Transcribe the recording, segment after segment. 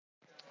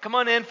Come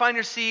on in, find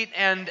your seat,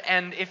 and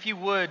if you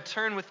would,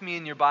 turn with me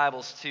in your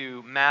Bibles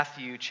to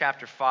Matthew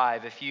chapter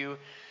 5. If you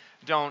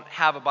don't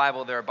have a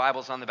Bible, there are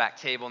Bibles on the back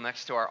table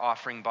next to our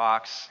offering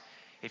box.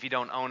 If you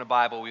don't own a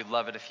Bible, we'd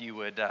love it if you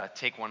would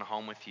take one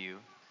home with you.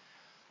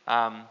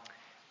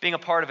 Being a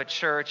part of a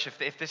church,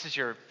 if this is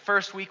your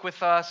first week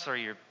with us, or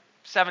your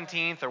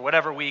 17th, or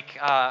whatever week,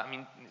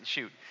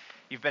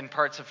 you've been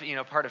part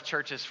of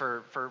churches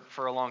for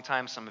a long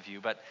time, some of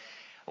you, but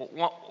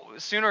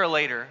sooner or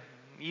later,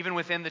 even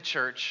within the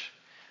church,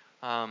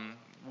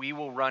 we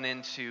will run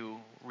into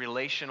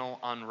relational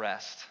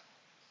unrest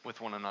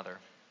with one another.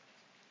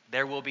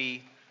 There will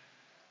be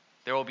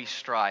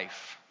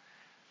strife.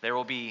 There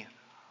will be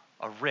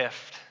a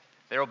rift.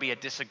 There will be a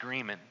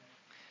disagreement.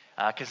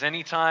 Because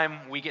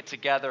anytime we get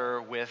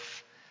together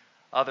with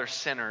other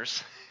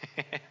sinners,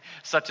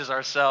 such as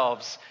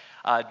ourselves,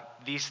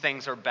 these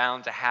things are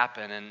bound to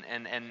happen.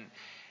 And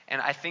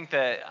I think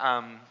that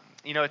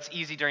it's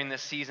easy during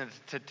this season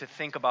to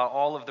think about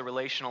all of the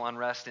relational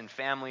unrest in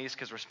families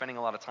because we're spending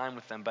a lot of time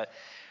with them. But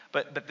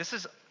this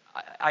is,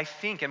 I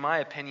think, in my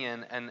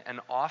opinion,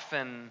 an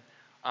often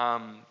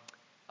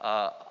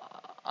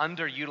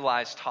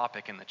underutilized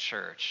topic in the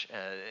church.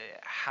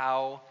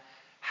 How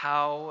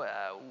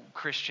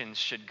Christians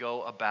should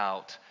go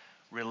about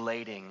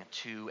relating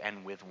to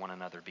and with one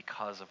another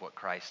because of what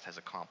Christ has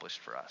accomplished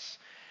for us.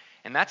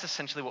 And that's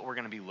essentially what we're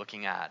going to be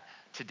looking at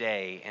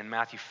today in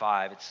Matthew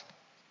 5. It's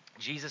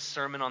Jesus'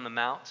 Sermon on the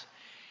Mount.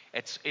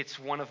 It's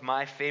one of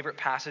my favorite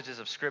passages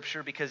of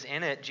Scripture because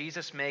in it,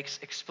 Jesus makes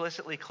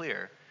explicitly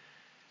clear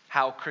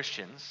how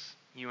Christians,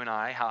 you and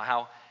I,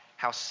 how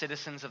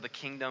citizens of the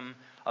kingdom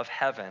of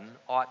heaven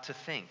ought to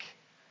think,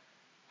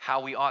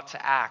 how we ought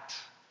to act,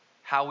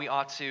 how we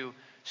ought to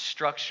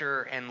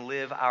structure and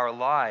live our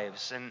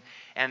lives.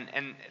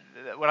 And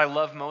what I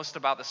love most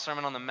about the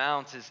Sermon on the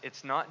Mount is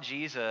it's not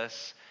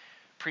Jesus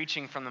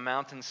preaching from the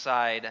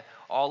mountainside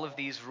all of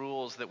these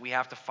rules that we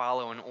have to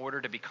follow in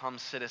order to become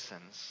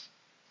citizens,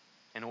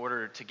 in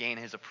order to gain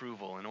his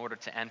approval, in order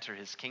to enter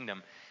his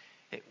kingdom.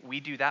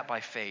 We do that by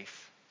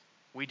faith.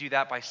 We do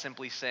that by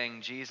simply saying,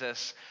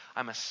 Jesus,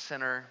 I'm a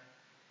sinner.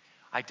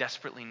 I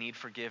desperately need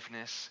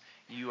forgiveness.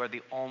 You are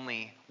the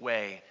only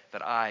way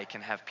that I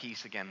can have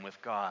peace again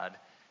with God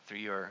through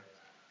your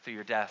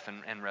death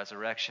and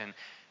resurrection.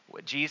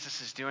 What Jesus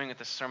is doing at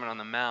the Sermon on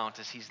the Mount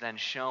is he's then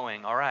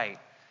showing, all right,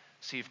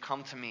 so you've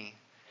come to me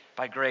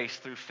by grace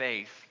through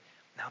faith.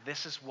 Now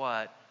this is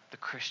what the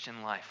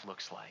Christian life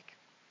looks like.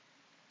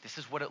 This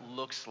is what it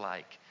looks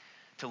like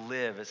to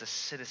live as a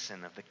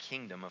citizen of the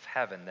kingdom of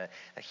heaven that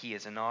he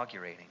is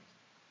inaugurating.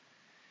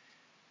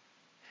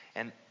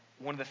 And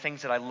one of the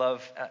things that I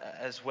love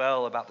as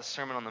well about the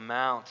Sermon on the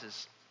Mount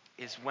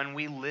is when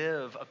we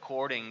live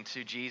according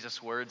to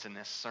Jesus' words in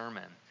this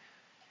sermon,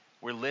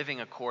 we're living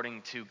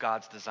according to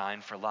God's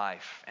design for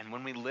life. And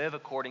when we live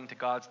according to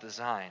God's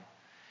design,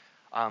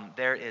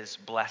 there is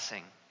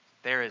blessing.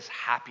 There is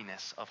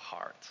happiness of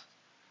heart.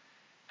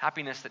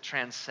 Happiness that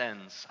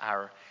transcends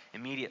our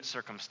immediate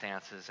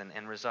circumstances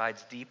and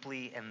resides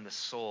deeply in the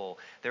soul.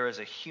 There is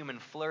a human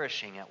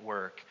flourishing at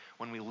work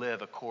when we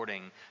live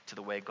according to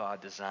the way God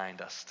designed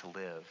us to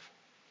live.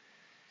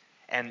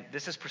 And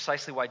this is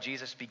precisely why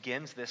Jesus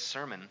begins this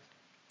sermon.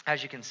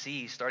 As you can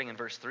see, starting in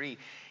verse 3,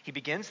 he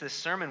begins this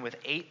sermon with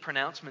 8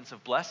 pronouncements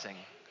of blessing.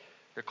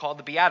 They're called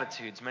the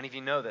Beatitudes. Many of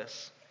you know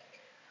this.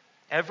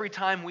 Every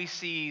time we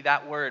see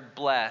that word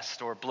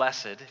blessed or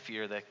blessed, if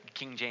you're the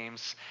King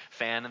James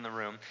fan in the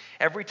room,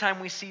 every time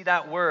we see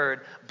that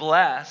word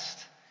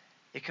blessed,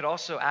 it could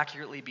also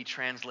accurately be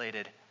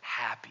translated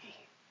happy.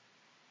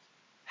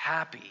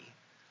 Happy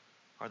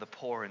are the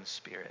poor in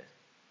spirit,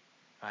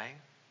 right?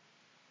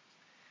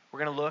 We're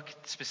going to look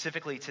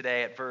specifically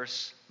today at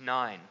verse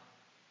 9,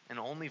 and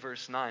only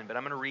verse 9, but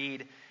I'm going to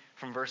read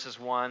from verses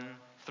 1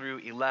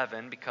 through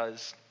 11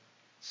 because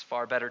it's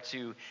far better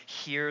to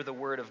hear the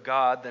word of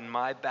God than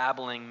my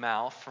babbling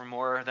mouth for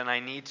more than I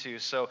need to.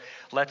 So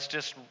let's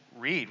just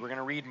read. We're going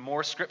to read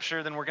more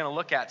scripture than we're going to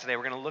look at today.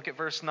 We're going to look at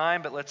verse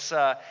 9, but let's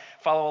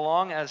follow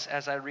along as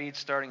I read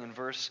starting in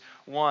verse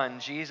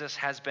 1. Jesus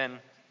has been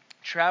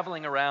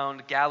traveling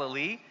around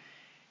Galilee.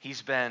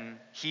 He's been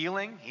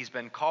healing. He's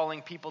been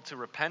calling people to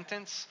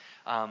repentance.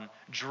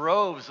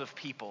 Droves of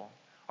people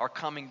are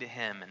coming to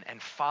him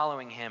and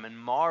following him and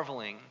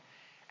marveling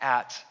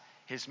at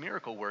his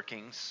miracle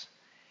workings.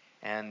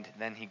 And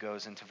then he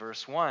goes into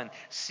verse 1.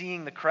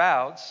 Seeing the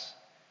crowds,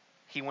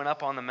 he went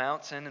up on the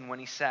mountain, and when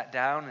he sat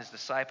down, his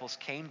disciples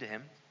came to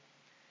him.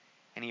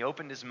 And he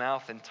opened his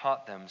mouth and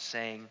taught them,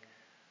 saying,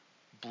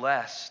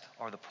 Blessed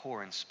are the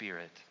poor in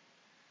spirit,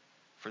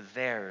 for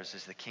theirs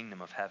is the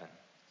kingdom of heaven.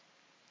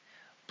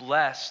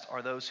 Blessed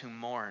are those who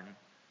mourn,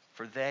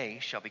 for they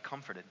shall be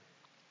comforted.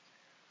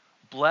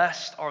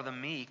 Blessed are the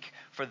meek,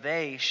 for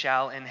they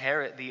shall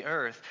inherit the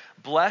earth.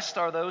 Blessed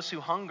are those who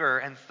hunger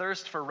and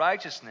thirst for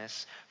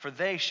righteousness, for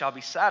they shall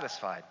be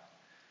satisfied.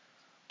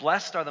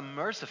 Blessed are the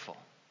merciful,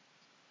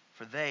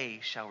 for they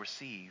shall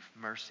receive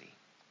mercy.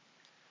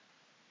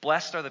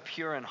 Blessed are the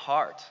pure in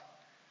heart,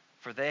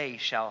 for they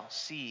shall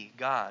see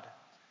God.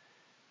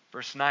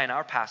 Verse 9,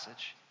 our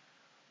passage.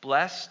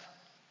 Blessed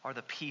are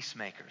the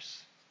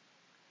peacemakers,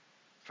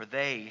 for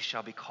they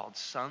shall be called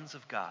sons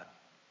of God.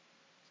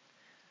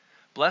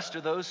 Blessed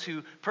are those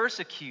who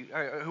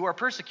are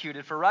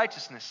persecuted for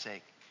righteousness'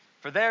 sake,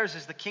 for theirs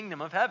is the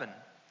kingdom of heaven.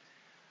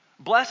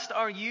 Blessed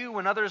are you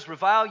when others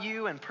revile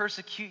you and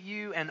persecute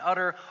you and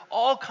utter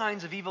all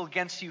kinds of evil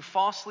against you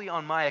falsely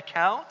on my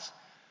account.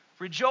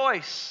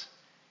 Rejoice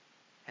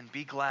and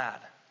be glad,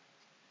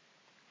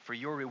 for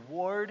your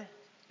reward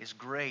is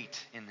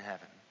great in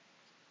heaven.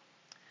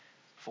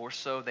 For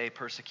so they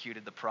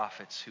persecuted the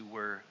prophets who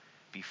were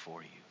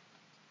before you.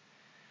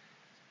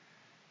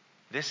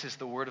 This is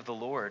the word of the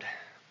Lord.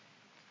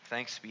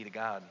 Thanks be to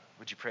God.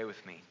 Would you pray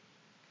with me?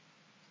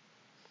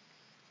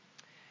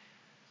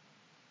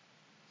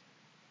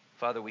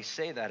 Father, we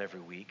say that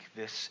every week.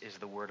 This is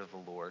the word of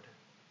the Lord,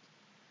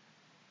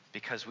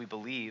 because we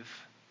believe,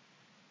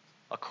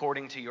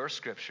 according to your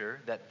scripture,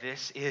 that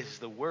this is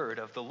the word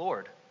of the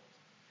Lord.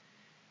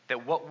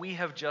 That what we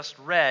have just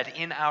read,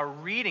 in our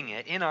reading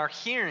it, in our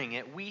hearing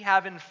it, we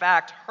have in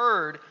fact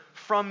heard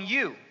from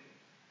you.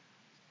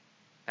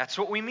 That's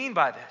what we mean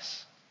by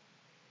this.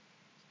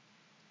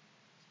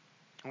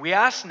 We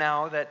ask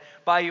now that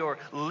by your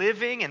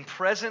living and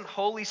present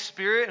Holy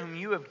Spirit, whom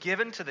you have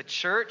given to the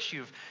church,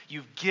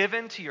 you've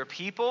given to your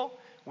people,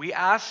 we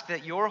ask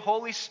that your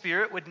Holy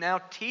Spirit would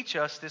now teach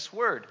us this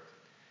word.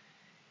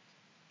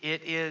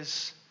 It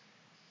is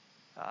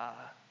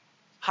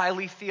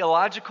highly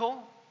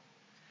theological.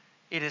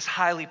 It is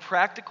highly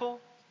practical.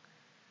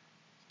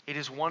 It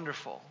is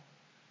wonderful.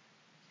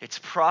 It's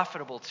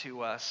profitable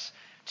to us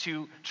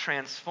to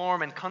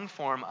transform and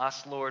conform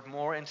us, Lord,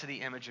 more into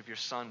the image of your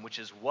Son, which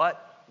is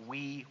what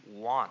we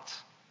want.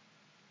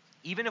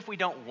 Even if we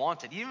don't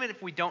want it, even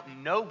if we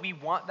don't know we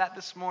want that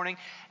this morning,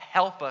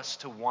 help us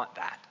to want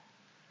that.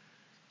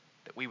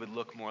 That we would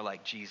look more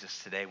like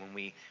Jesus today when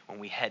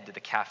we head to the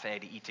cafe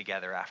to eat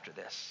together after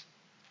this.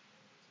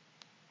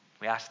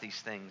 We ask these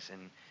things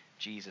in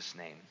Jesus'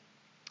 name.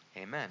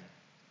 Amen.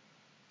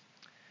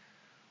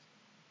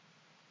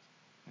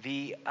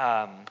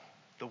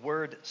 The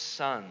word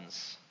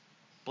sons.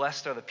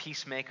 Blessed are the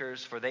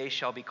peacemakers, for they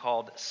shall be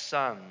called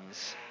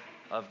sons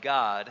of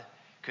God,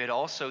 could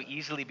also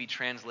easily be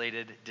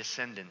translated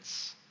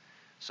descendants.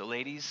 So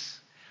ladies,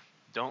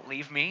 don't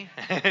leave me.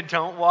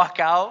 Don't walk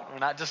out. We're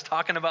not just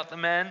talking about the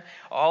men.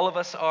 All of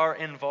us are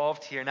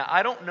involved here. Now,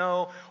 I don't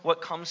know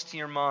what comes to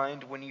your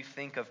mind when you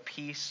think of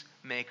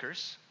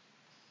peacemakers.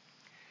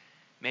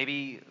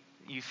 Maybe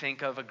you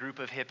think of a group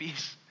of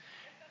hippies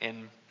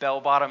in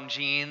bell-bottom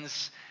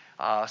jeans,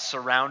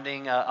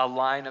 surrounding a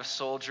line of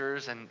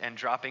soldiers and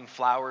dropping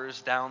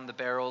flowers down the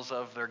barrels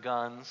of their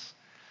guns.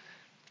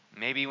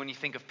 Maybe when you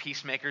think of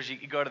peacemakers,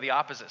 you go to the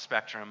opposite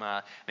spectrum.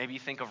 Maybe you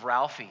think of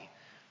Ralphie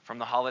from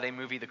the holiday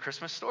movie The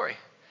Christmas Story,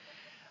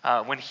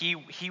 when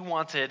he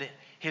wanted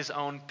his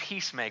own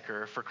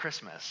peacemaker for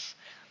Christmas,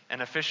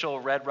 an official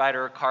Red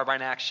Ryder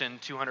carbine action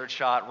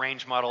 200-shot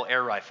range model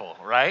air rifle,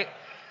 right?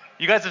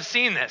 You guys have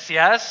seen this,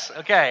 yes?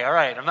 Okay, all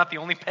right. I'm not the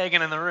only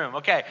pagan in the room.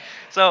 Okay,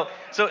 so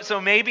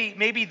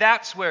maybe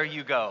that's where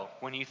you go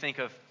when you think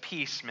of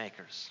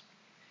peacemakers.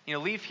 You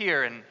know, leave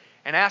here and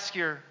ask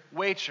your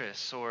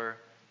waitress or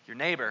your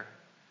neighbor,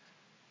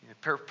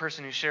 the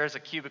person who shares a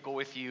cubicle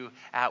with you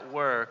at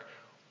work,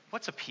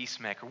 what's a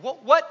peacemaker?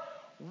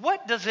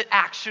 What does it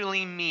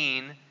actually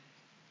mean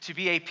to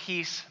be a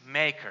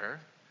peacemaker?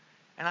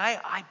 And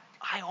I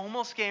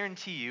almost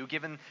guarantee you,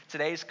 given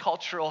today's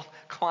cultural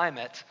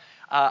climate,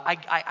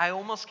 I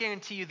almost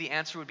guarantee you the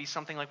answer would be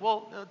something like,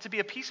 well, to be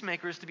a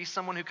peacemaker is to be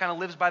someone who kind of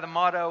lives by the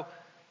motto,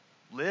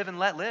 live and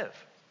let live.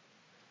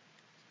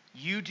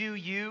 You do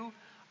you,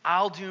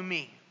 I'll do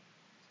me.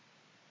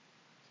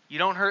 You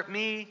don't hurt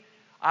me,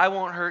 I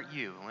won't hurt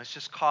you. Let's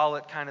just call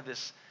it kind of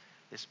this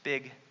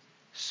big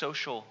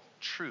social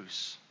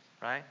truce,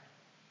 right?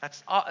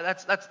 That's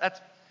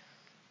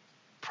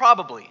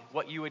probably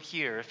what you would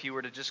hear if you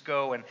were to just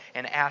go and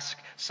ask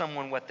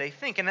someone what they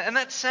think. And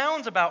that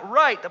sounds about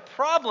right. The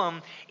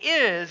problem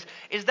is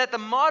that the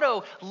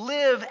motto,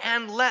 live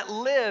and let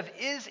live,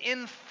 is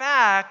in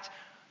fact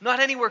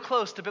not anywhere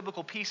close to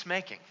biblical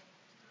peacemaking.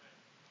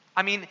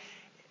 I mean,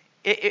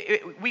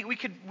 we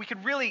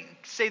could really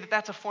say that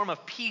that's a form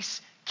of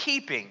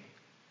peacekeeping.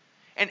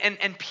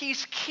 And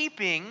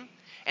peacekeeping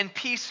and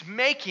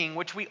peacemaking,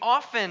 which we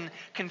often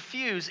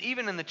confuse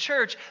even in the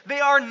church,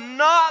 they are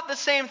not the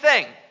same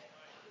thing.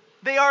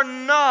 They are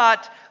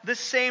not the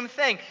same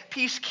thing.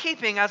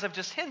 Peacekeeping, as I've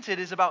just hinted,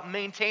 is about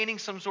maintaining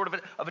some sort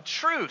of a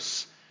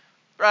truce,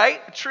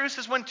 right? A truce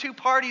is when two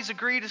parties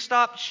agree to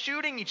stop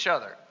shooting each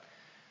other.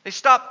 They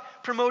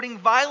stop promoting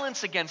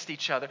violence against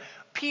each other.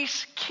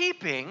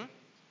 Peacekeeping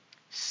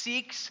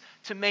seeks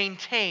to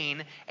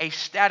maintain a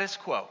status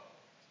quo.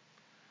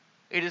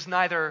 It is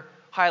neither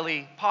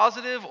highly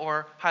positive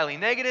or highly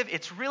negative.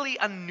 It's really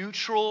a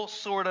neutral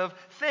sort of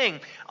thing.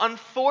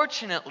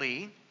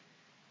 Unfortunately,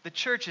 the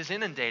church is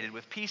inundated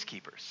with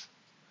peacekeepers.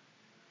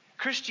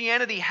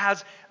 Christianity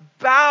has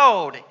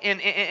bowed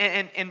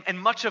in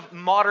much of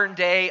modern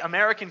day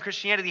American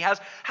Christianity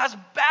has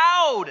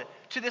bowed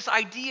to this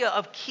idea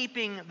of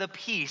keeping the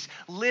peace,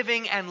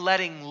 living and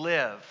letting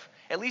live.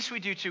 At least we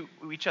do to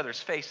each other's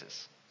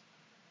faces,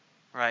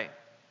 right?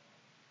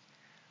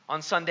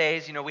 On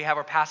Sundays, we have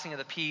our passing of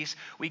the peace.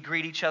 We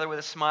greet each other with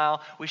a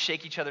smile. We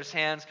shake each other's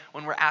hands.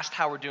 When we're asked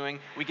how we're doing,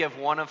 we give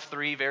one of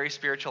three very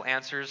spiritual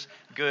answers: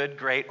 good,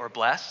 great, or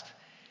blessed.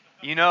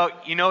 You know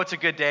it's a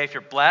good day if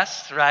you're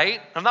blessed,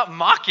 right? I'm not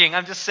mocking.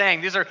 I'm just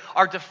saying these are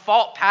our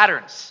default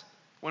patterns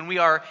when we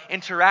are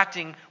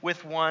interacting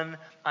with one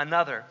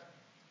another.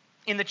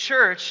 In the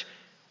church,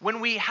 when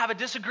we have a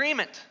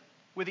disagreement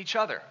with each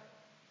other,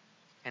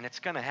 and it's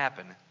going to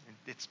happen.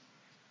 It's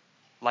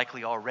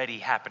likely already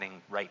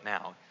happening right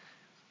now.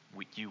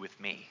 You with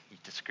me. You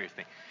disagree with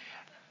me.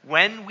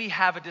 When we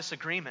have a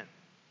disagreement,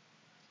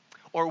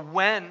 or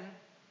when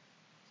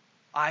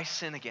I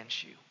sin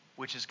against you,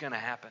 which is going to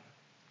happen,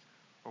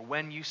 or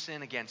when you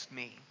sin against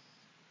me,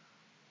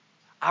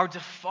 our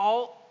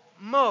default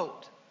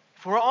mode,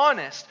 if we're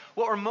honest,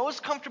 what we're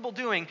most comfortable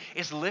doing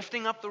is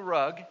lifting up the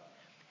rug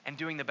and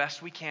doing the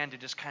best we can to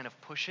just kind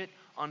of push it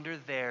under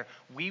there.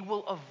 We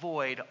will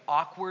avoid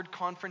awkward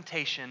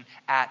confrontation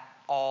at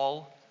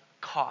all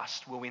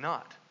cost, will we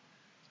not?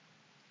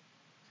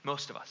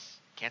 Most of us.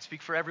 Can't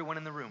speak for everyone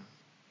in the room.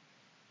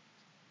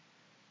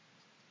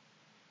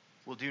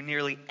 We'll do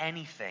nearly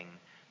anything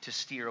to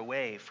steer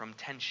away from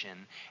tension.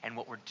 And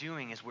what we're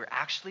doing is we're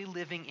actually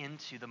living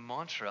into the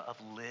mantra of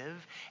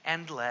live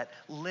and let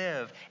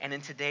live. And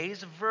in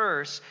today's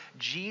verse,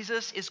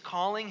 Jesus is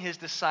calling his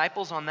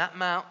disciples on that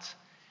mount,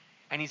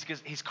 and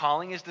he's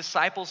calling his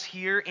disciples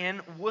here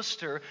in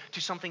Worcester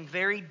to something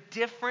very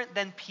different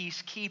than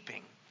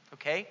peacekeeping,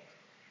 okay?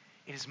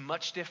 It is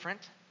much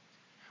different.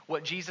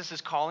 What Jesus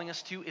is calling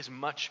us to is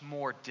much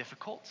more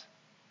difficult.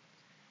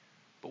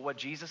 But what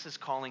Jesus is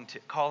calling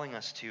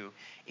us to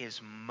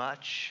is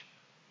much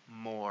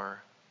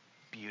more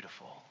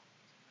beautiful.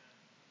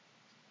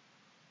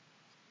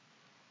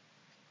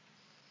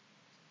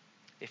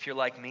 If you're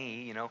like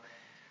me,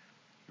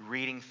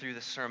 reading through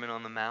the Sermon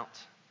on the Mount,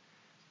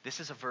 this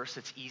is a verse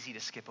that's easy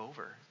to skip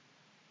over.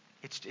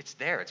 It's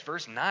there. It's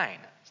verse 9.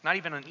 It's not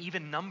even an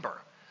even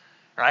number.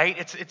 Right?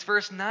 It's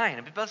verse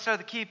 9. Blessed are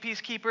the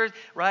peacekeepers,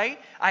 right?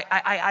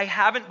 I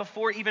haven't,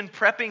 before even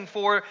prepping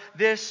for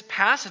this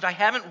passage, I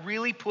haven't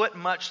really put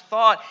much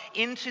thought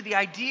into the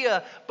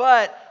idea,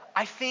 but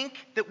I think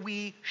that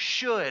we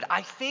should.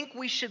 I think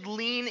we should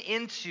lean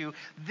into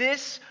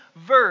this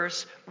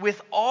verse with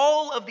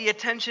all of the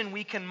attention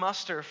we can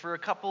muster for a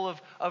couple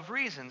of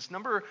reasons.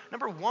 Number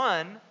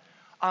one,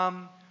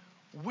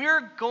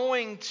 we're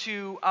going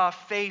to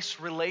face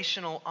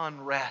relational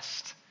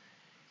unrest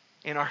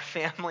in our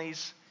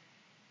families,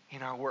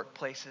 in our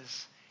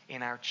workplaces,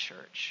 in our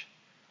church.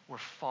 We're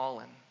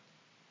fallen.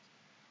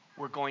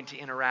 We're going to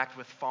interact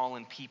with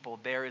fallen people.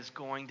 There is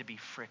going to be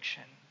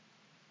friction.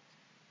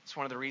 It's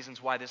one of the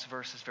reasons why this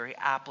verse is very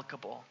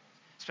applicable,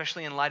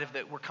 especially in light of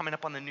that we're coming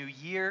up on the new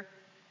year.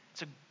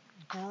 It's a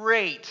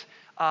great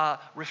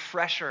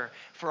refresher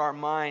for our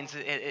minds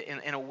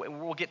in a way.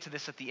 We'll get to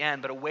this at the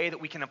end, but a way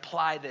that we can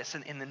apply this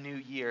in the new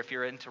year if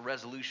you're into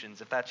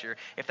resolutions, if that's your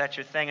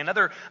thing.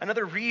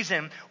 Another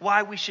reason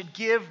why we should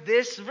give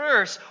this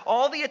verse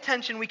all the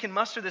attention we can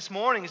muster this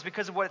morning is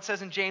because of what it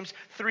says in James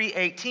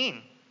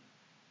 3:18.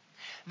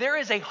 There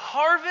is a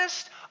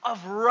harvest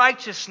of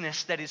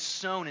righteousness that is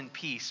sown in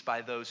peace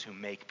by those who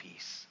make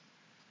peace.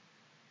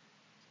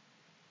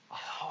 A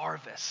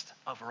harvest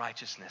of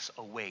righteousness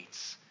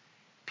awaits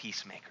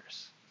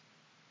peacemakers.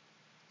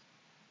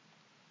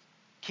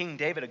 King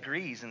David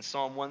agrees in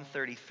Psalm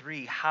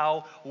 133,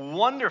 how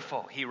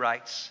wonderful, he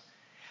writes,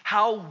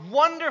 how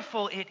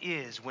wonderful it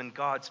is when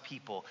God's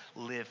people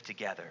live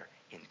together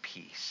in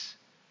peace.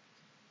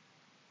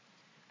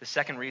 The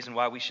second reason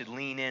why we should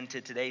lean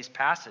into today's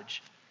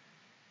passage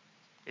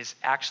is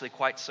actually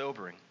quite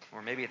sobering.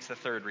 Or maybe it's the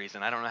third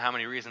reason. I don't know how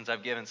many reasons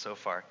I've given so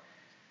far.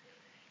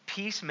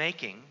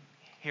 Peacemaking,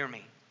 hear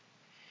me,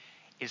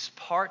 is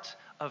part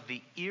of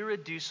the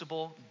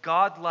irreducible,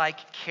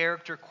 godlike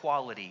character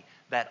quality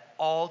that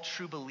all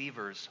true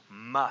believers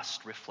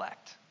must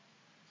reflect.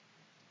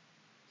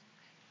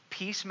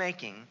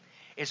 Peacemaking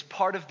is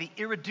part of the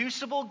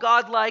irreducible,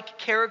 godlike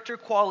character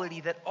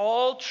quality that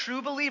all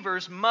true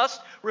believers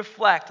must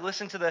reflect.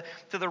 Listen to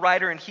the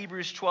writer in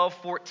Hebrews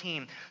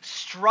 12:14.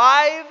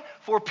 Strive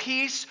for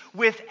peace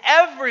with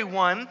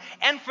everyone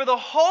and for the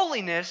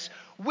holiness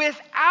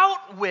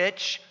without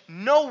which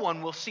no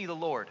one will see the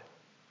Lord.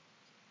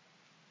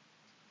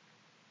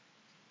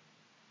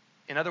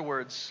 In other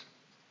words,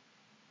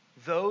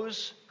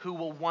 those who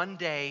will one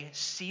day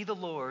see the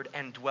Lord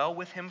and dwell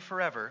with him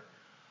forever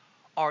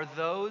are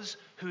those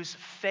whose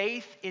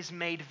faith is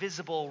made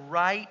visible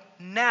right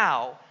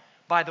now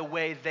by the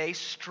way they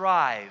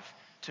strive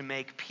to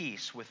make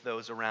peace with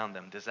those around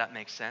them. Does that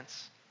make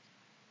sense?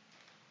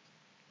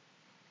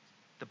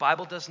 The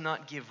Bible does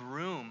not give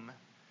room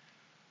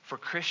for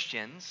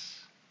Christians,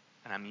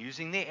 and I'm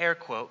using the air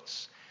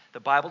quotes, the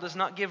Bible does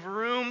not give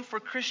room for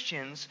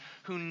Christians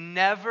who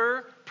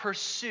never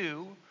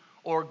pursue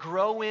or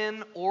grow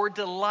in or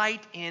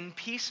delight in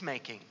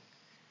peacemaking.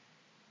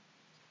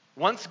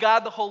 Once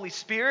God the Holy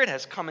Spirit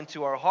has come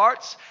into our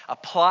hearts,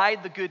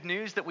 applied the good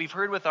news that we've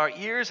heard with our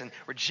ears, and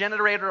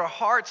regenerated our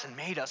hearts and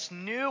made us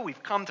new,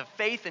 we've come to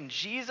faith in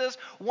Jesus.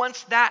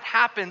 Once that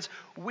happens,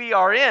 we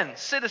are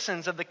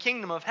citizens of the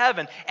kingdom of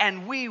heaven,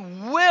 and we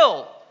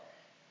will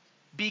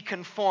be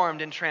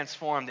conformed and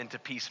transformed into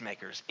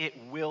peacemakers. It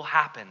will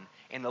happen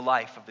in the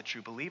life of the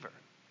true believer.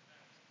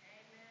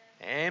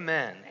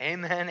 Amen.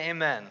 Amen.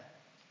 Amen.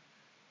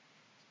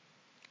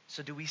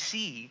 So do we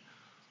see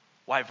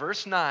why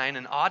verse 9,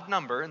 an odd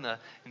number in the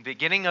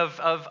beginning of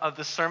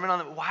the sermon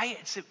on why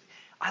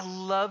I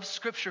love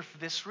Scripture for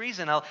this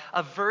reason.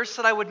 A verse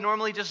that I would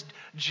normally just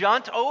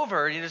jump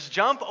over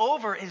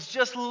is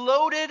just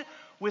loaded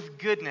with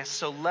goodness.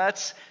 So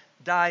let's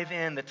dive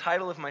in. The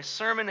title of my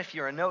sermon, if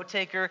you're a note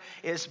taker,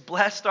 is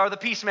Blessed Are the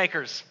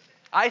Peacemakers.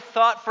 I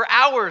thought for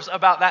hours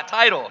about that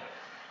title.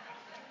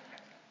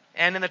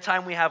 And in the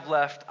time we have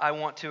left, I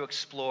want to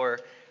explore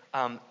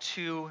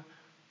two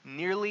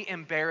nearly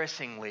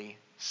embarrassingly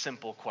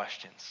simple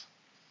questions.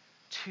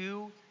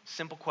 Two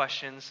simple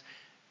questions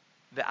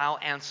that I'll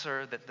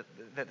answer,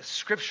 that the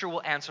Scripture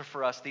will answer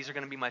for us. These are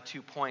going to be my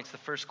 2 points. The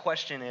first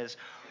question is,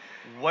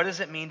 what does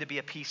it mean to be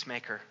a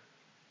peacemaker?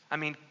 I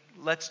mean,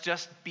 let's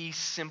just be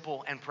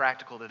simple and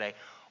practical today.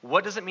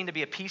 What does it mean to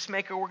be a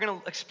peacemaker? We're going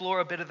to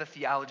explore a bit of the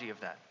theology of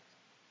that.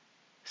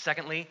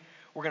 Secondly,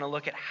 we're going to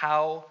look at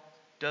how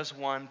does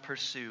one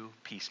pursue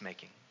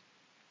peacemaking.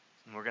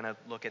 And we're going to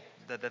look at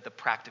the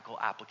practical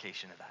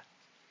application of that.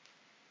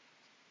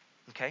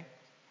 Okay?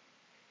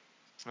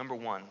 Number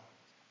one,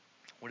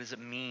 what does it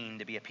mean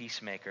to be a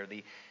peacemaker?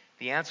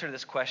 The answer to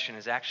this question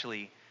is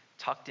actually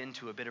tucked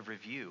into a bit of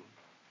review.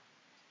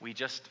 We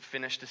just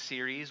finished a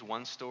series,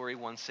 One Story,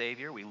 One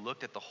Savior. We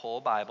looked at the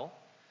whole Bible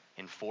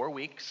in 4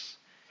 weeks,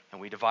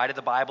 and we divided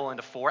the Bible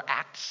into 4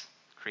 acts: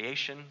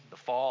 creation, the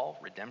fall,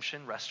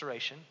 redemption,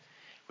 restoration.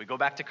 We go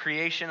back to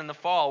creation and the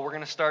fall, we're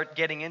going to start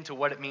getting into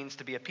what it means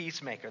to be a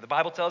peacemaker. The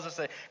Bible tells us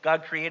that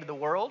God created the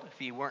world.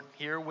 If you weren't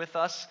here with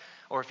us,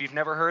 or if you've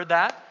never heard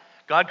that,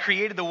 God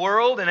created the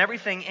world and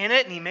everything in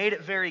it, and He made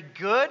it very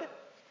good.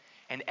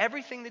 And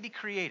everything that He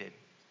created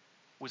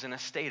was in a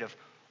state of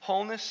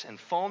wholeness and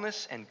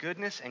fullness and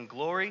goodness and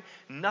glory.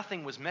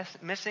 Nothing was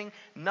missing.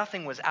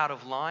 Nothing was out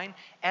of line.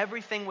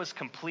 Everything was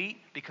complete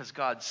because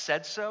God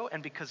said so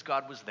and because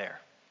God was there.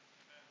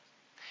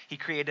 He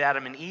created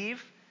Adam and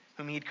Eve,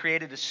 whom He had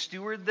created to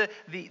steward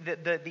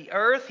the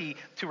earth,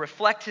 to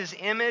reflect His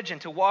image and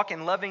to walk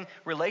in loving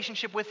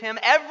relationship with Him.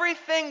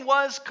 Everything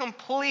was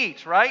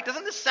complete, right?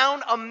 Doesn't this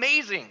sound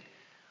amazing?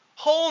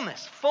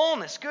 Wholeness,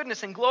 fullness,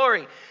 goodness, and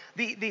glory.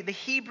 The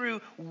Hebrew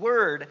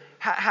word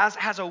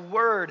has a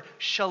word,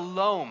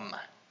 shalom,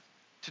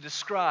 to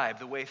describe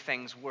the way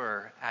things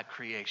were at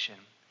creation.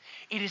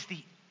 It is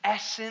the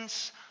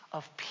essence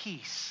of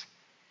peace.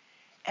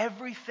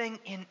 Everything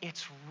in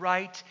its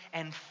right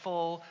and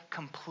full,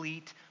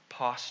 complete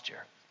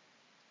posture.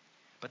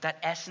 But that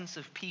essence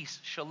of peace,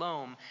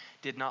 shalom,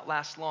 did not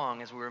last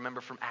long, as we remember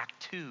from Act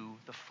 2,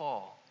 the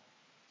fall.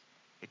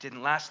 It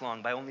didn't last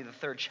long. By only the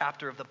 3rd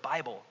chapter of the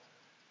Bible,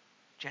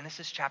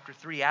 Genesis chapter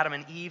 3, Adam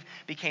and Eve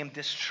became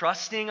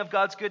distrusting of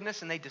God's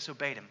goodness and they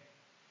disobeyed Him.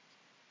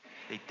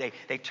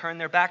 They turned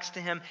their backs to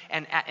Him,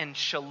 and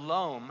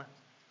shalom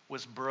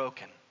was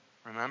broken.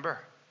 Remember?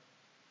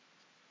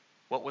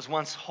 What was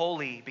once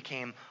holy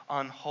became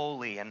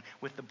unholy, and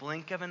with the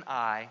blink of an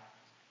eye,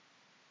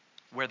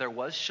 where there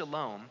was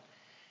shalom,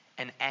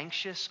 an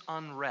anxious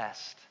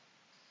unrest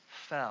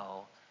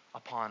fell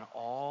upon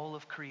all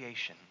of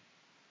creation.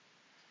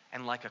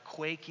 And like a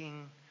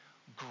quaking,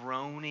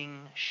 groaning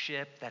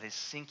ship that is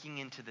sinking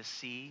into the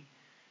sea,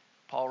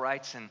 Paul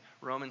writes in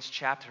Romans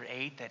chapter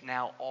 8 that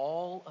now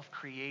all of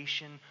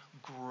creation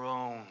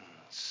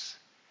groans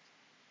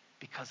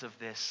because of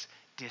this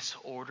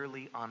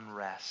disorderly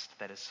unrest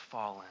that has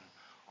fallen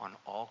on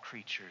all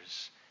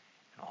creatures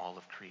and all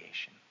of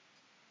creation.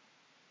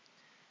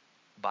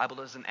 The Bible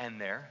doesn't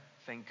end there,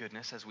 thank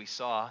goodness, as we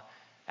saw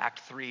Act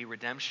 3,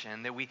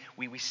 redemption, that we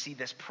see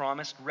this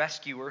promised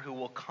rescuer who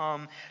will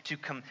come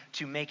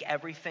to make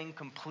everything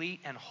complete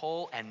and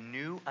whole and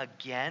new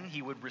again.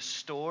 He would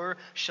restore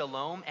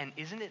shalom. And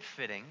isn't it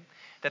fitting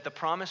that the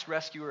promised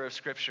rescuer of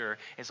Scripture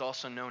is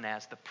also known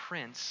as the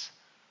Prince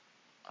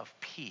of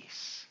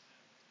Peace?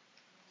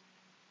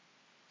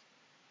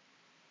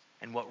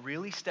 And what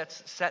really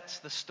sets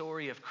the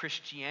story of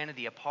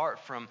Christianity apart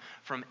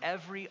from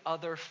every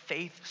other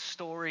faith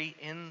story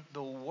in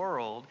the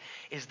world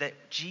is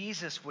that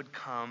Jesus would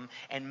come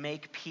and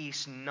make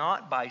peace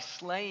not by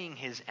slaying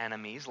His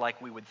enemies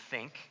like we would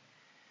think,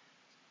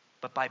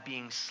 but by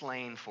being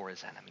slain for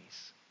His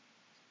enemies.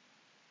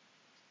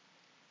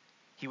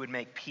 He would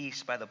make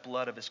peace by the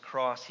blood of His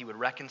cross. He would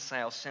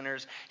reconcile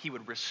sinners. He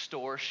would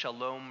restore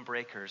shalom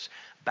breakers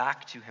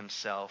back to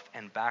Himself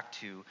and back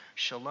to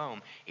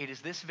shalom. It is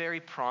this very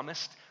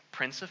promised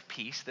Prince of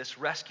Peace, this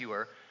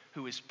rescuer,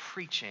 who is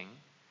preaching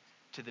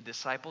to the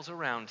disciples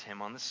around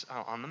Him on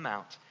the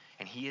mount.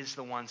 And He is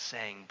the one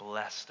saying,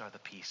 "Blessed are the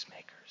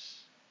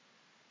peacemakers.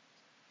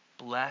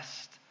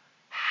 Blessed,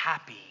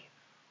 happy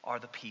are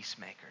the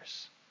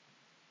peacemakers,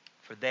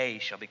 for for they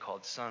shall be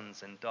called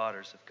sons and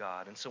daughters of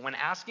God. And so when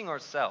asking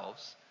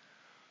ourselves,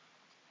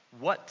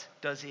 what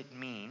does it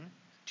mean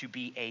to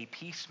be a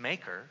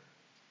peacemaker?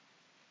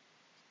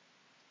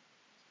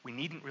 We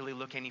needn't really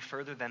look any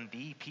further than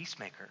the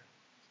peacemaker,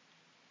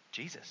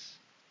 Jesus.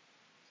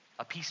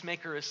 A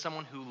peacemaker is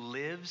someone who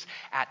lives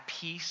at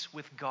peace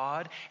with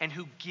God and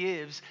who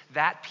gives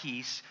that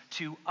peace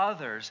to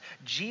others.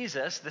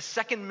 Jesus, the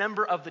second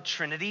member of the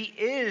Trinity,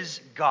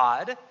 is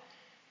God.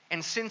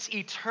 And since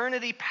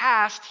eternity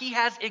past, he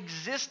has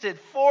existed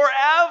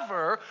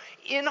forever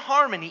in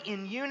harmony,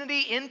 in unity,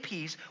 in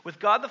peace with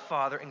God the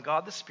Father and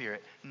God the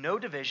Spirit. No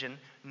division,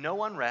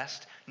 no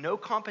unrest, no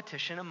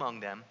competition among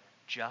them,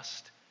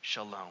 just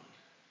shalom.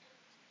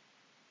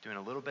 Doing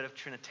a little bit of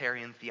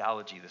Trinitarian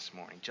theology this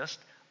morning, just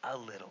a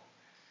little.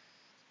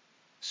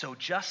 So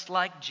just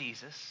like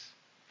Jesus,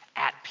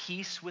 at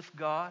peace with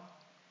God,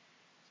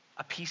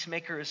 a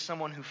peacemaker is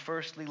someone who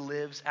firstly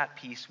lives at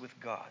peace with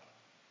God.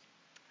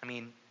 I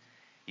mean,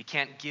 you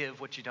can't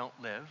give what you don't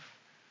live,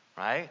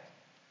 right?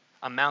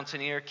 A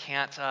mountaineer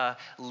can't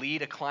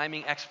lead a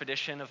climbing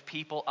expedition of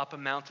people up a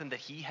mountain that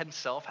he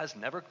himself has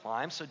never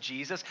climbed. So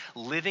Jesus,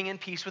 living in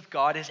peace with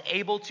God, is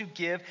able to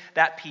give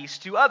that peace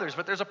to others.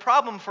 But there's a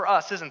problem for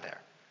us, isn't there?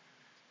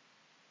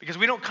 Because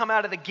we don't come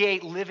out of the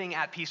gate living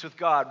at peace with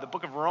God. The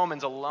book of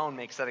Romans alone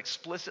makes that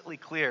explicitly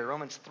clear.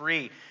 Romans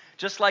 3,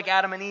 just like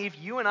Adam and Eve,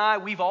 you and I,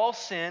 we've all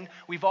sinned.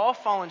 We've all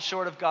fallen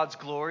short of God's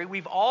glory.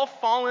 We've all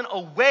fallen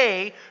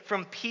away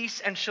from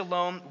peace and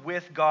shalom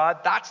with God.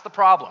 That's the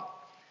problem.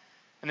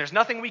 And there's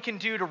nothing we can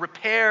do to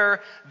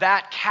repair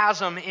that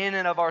chasm in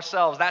and of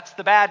ourselves. That's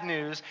the bad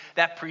news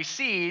that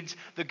precedes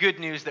the good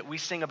news that we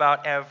sing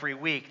about every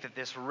week, that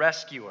this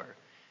rescuer,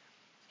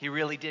 he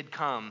really did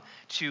come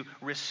to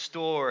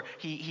restore.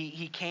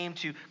 He came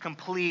to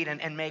complete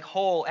and make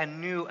whole and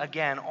new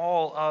again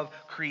all of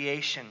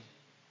creation.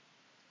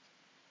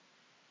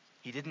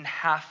 He didn't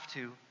have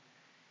to.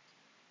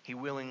 He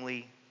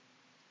willingly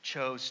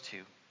chose to.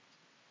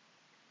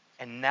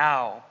 And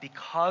now,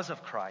 because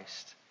of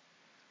Christ,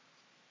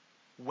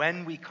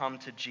 when we come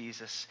to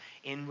Jesus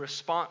in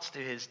response to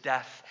his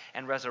death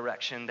and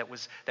resurrection that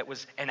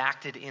was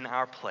enacted in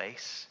our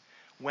place,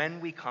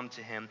 when we come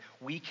to him,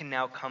 we can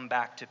now come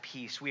back to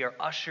peace. We are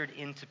ushered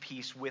into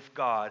peace with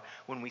God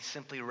when we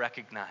simply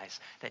recognize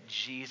that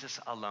Jesus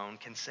alone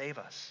can save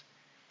us.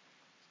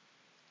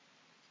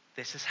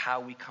 This is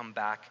how we come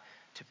back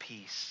to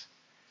peace.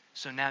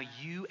 So now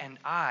you and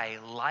I,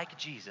 like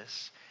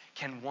Jesus,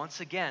 can once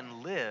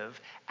again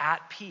live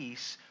at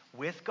peace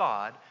with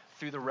God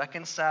through the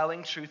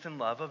reconciling truth and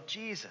love of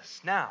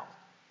Jesus.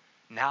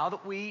 Now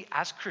that we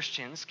as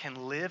Christians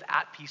can live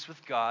at peace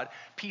with God,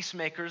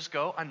 peacemakers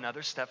go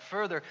another step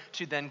further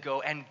to then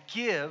go and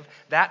give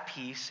that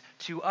peace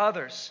to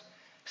others.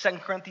 2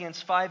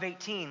 Corinthians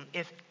 5:18,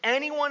 if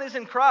anyone is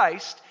in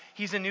Christ,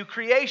 he's a new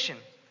creation.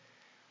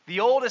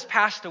 The old has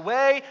passed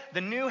away, the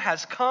new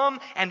has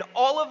come, and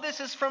all of this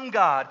is from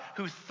God,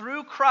 who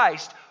through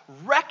Christ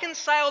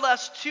reconciled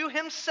us to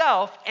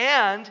himself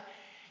and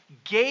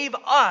gave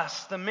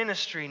us the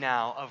ministry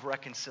now of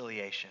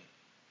reconciliation.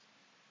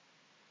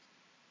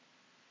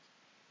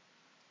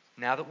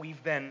 Now that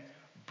we've been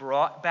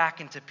brought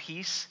back into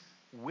peace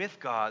with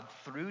God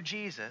through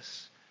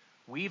Jesus,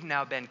 we've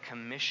now been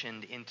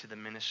commissioned into the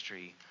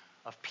ministry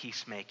of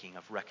peacemaking,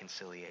 of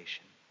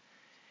reconciliation.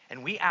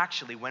 And we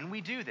actually, when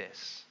we do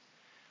this,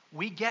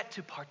 we get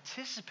to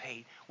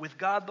participate with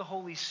God the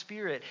Holy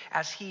Spirit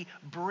as he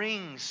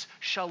brings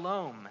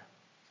shalom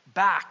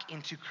back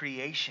into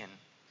creation,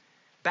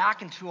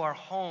 back into our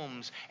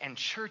homes and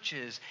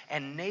churches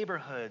and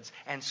neighborhoods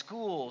and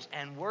schools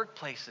and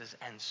workplaces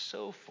and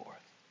so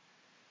forth.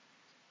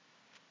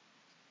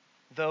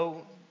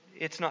 Though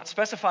it's not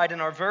specified in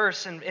our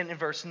verse, in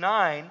verse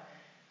 9,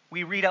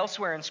 we read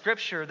elsewhere in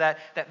Scripture that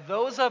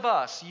those of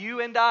us,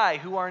 you and I,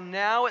 who are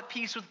now at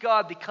peace with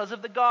God because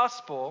of the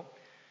gospel,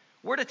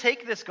 we're to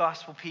take this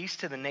gospel peace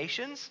to the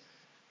nations,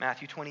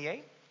 Matthew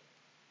 28.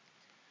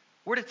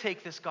 We're to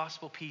take this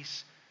gospel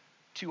peace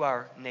to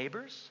our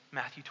neighbors,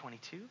 Matthew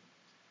 22.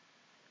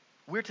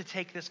 We're to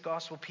take this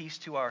gospel peace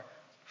to our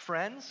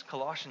friends,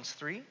 Colossians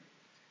 3.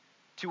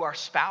 To our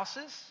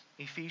spouses,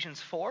 Ephesians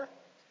 4.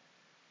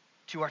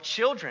 To our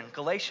children,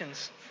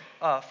 Galatians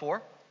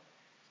 4.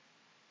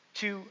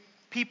 To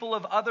people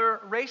of other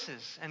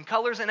races and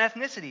colors and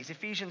ethnicities,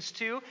 Ephesians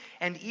 2.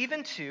 And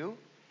even to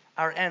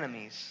our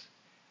enemies,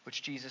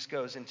 which Jesus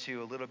goes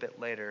into a little bit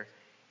later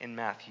in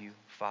Matthew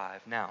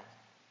 5. Now,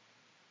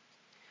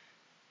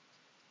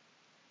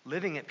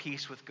 living at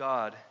peace with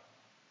God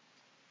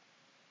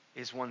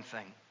is one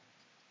thing.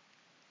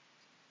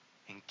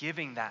 And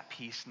giving that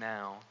peace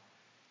now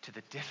to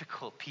the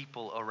difficult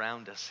people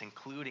around us,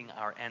 including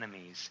our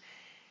enemies,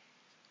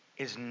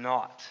 is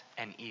not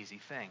an easy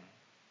thing.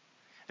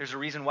 There's a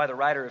reason why the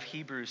writer of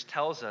Hebrews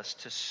tells us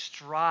to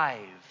strive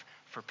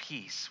for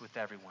peace with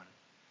everyone.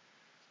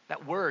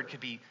 That word could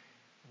be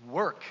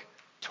work,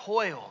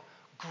 toil,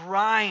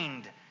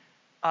 grind,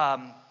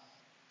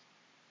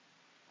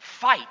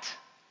 fight,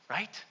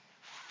 right?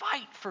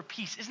 Fight for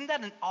peace. Isn't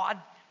that an odd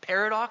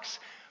paradox?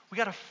 We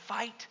got to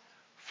fight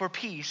for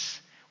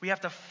peace. We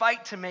have to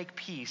fight to make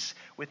peace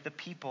with the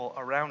people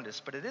around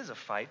us. But it is a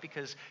fight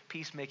because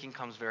peacemaking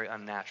comes very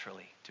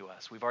unnaturally to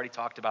us. We've already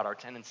talked about our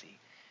tendency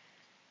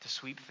to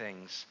sweep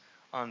things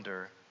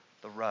under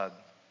the rug.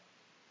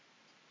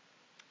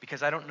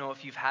 Because I don't know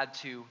if you've had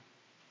to,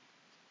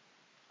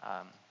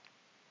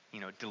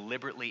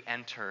 deliberately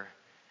enter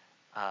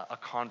a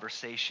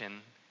conversation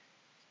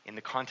in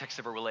the context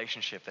of a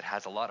relationship that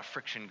has a lot of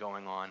friction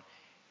going on.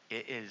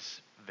 It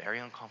is very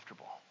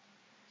uncomfortable.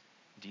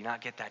 Do you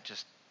not get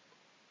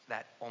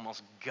that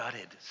almost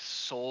gutted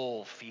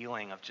soul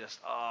feeling of just,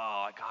 oh,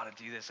 I gotta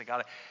do this,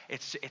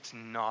 it's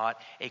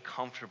not a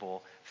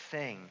comfortable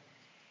thing.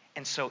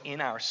 And so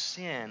in our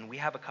sin, we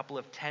have a couple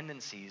of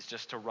tendencies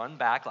just to run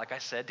back, like I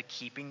said, to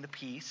keeping the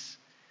peace.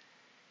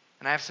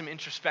 And I have some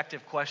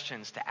introspective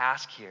questions to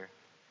ask here.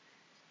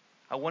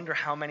 I wonder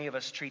how many of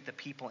us treat the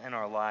people in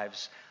our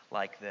lives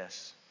like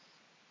this.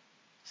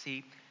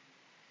 See,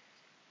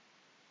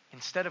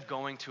 instead of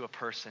going to a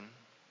person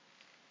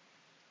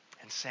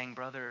and saying,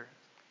 brother,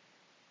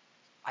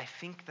 I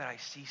think that I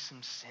see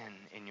some sin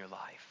in your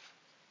life.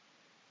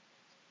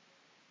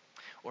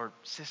 Or,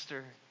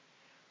 sister,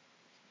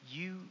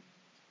 you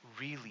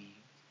really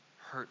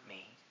hurt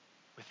me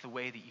with the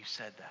way that you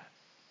said that.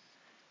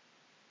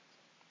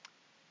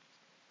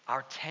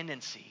 Our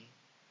tendency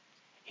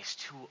is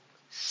to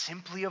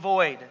simply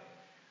avoid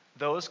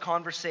those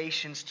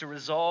conversations, to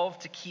resolve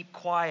to keep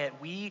quiet.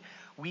 We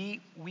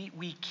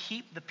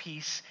keep the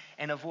peace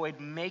and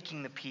avoid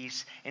making the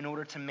peace in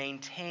order to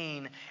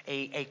maintain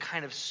a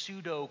kind of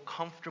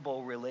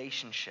pseudo-comfortable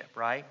relationship,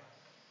 right?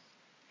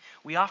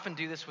 We often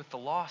do this with the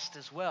lost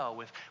as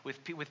well,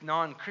 with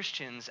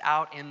non-Christians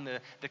out in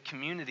the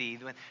community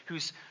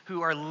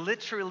who are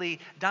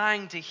literally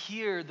dying to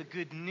hear the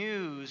good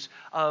news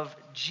of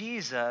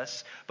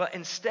Jesus. But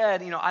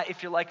instead,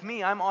 if you're like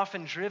me, I'm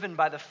often driven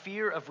by the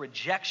fear of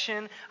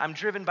rejection. I'm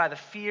driven by the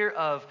fear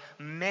of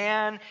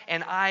man,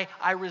 and I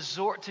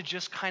resort to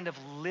just kind of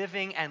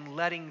living and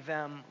letting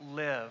them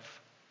live.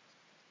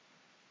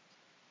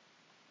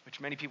 Which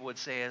many people would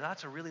say,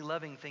 that's a really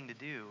loving thing to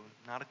do.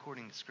 Not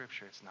according to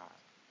Scripture, it's not.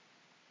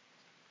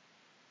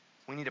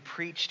 We need to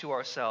preach to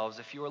ourselves.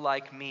 If you're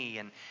like me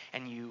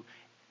and you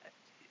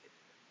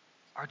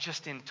are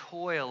just in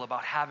toil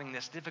about having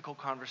this difficult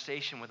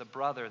conversation with a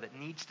brother that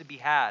needs to be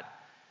had,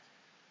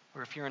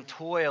 or if you're in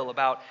toil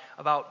about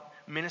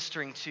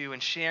ministering to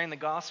and sharing the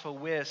gospel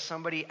with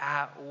somebody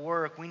at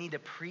work, we need to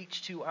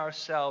preach to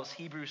ourselves.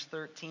 Hebrews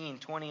 13,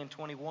 20 and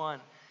 21.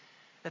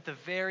 That the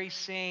very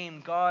same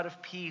God of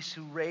peace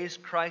who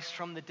raised Christ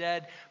from the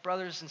dead,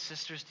 brothers and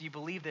sisters, do you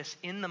believe this?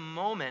 In the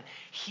moment,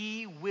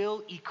 He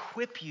will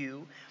equip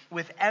you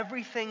with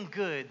everything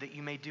good that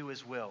you may do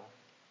His will.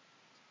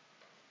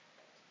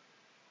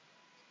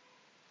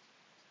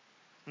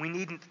 We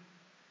needn't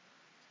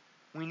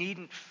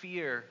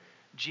fear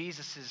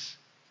Jesus'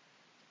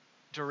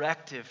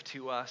 directive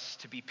to us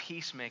to be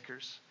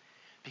peacemakers,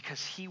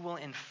 because He will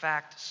in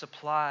fact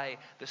supply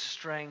the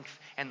strength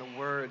and the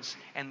words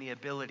and the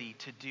ability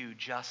to do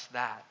just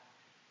that.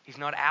 He's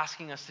not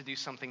asking us to do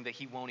something that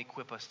He won't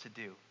equip us to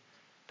do.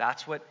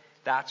 That's what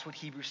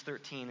Hebrews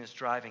 13 is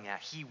driving at.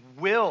 He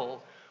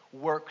will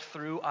work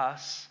through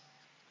us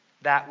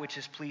that which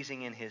is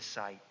pleasing in His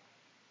sight.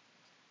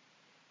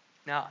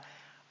 Now,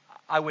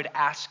 I would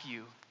ask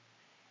you,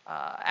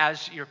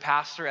 as your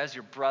pastor, as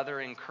your brother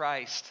in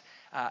Christ,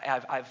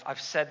 I've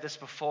said this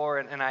before,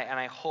 and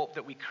I hope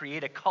that we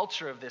create a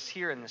culture of this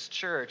here in this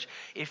church.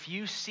 If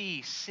you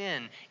see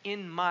sin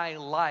in my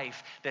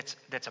life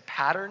that's a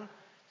pattern,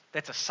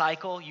 that's a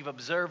cycle, you've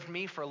observed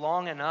me for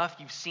long enough,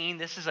 you've seen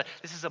this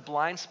is a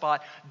blind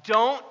spot,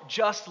 don't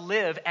just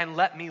live and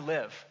let me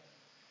live.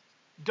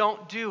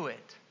 Don't do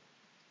it.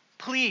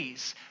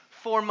 Please,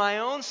 for my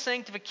own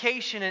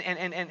sanctification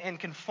and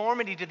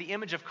conformity to the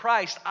image of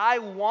Christ, I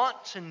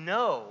want to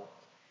know.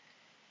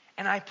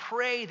 And I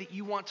pray that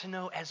you want to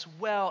know as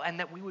well, and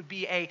that we would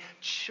be a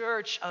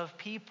church of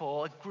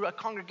people, a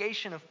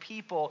congregation of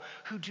people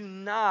who do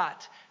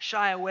not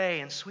shy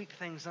away and sweep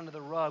things under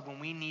the rug when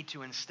we need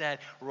to instead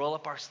roll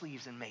up our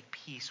sleeves and make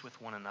peace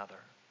with one another.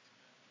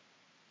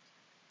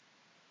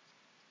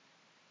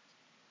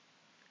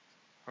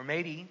 Or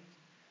maybe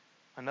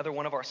another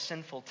one of our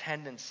sinful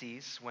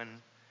tendencies when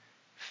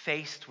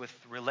faced with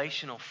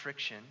relational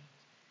friction,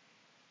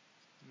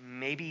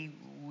 maybe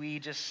we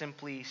just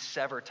simply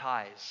sever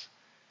ties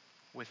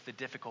with the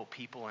difficult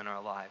people in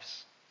our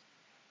lives.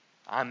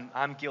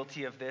 I'm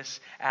guilty of this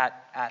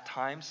at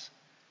times.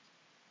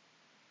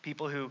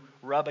 People who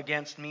rub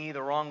against me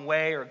the wrong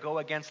way or go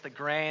against the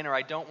grain, or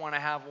I don't want to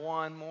have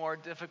one more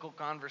difficult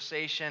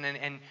conversation,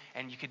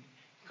 and you could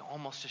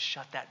almost just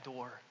shut that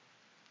door.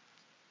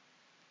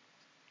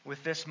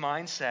 With this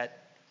mindset,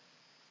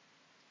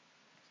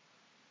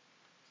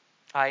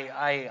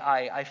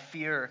 I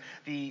fear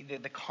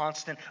the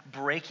constant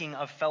breaking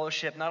of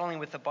fellowship, not only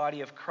with the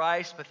body of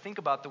Christ, but think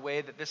about the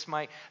way that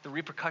the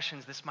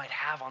repercussions this might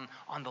have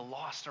on the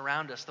lost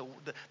around us,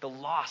 the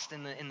lost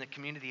in the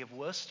community of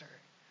Worcester.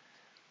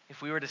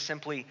 if we were to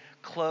simply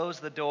close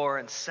the door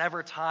and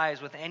sever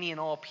ties with any and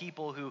all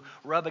people who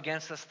rub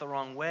against us the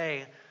wrong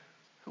way,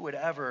 who would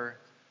ever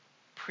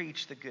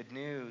preach the good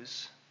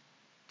news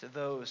to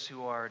those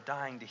who are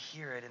dying to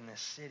hear it in this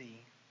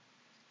city?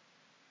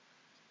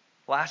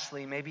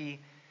 Lastly, maybe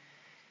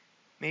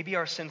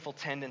our sinful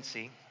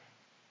tendency,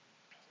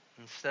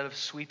 instead of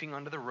sweeping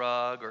under the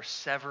rug or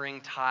severing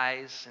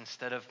ties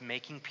instead of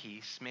making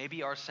peace,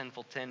 maybe our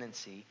sinful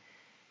tendency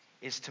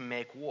is to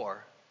make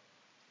war.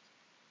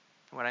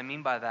 What I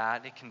mean by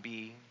that, it can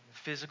be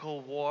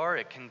physical war,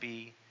 it can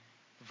be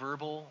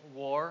verbal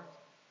war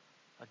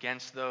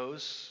against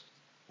those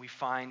we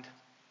find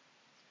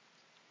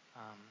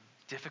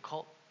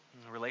difficult,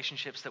 in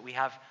relationships that we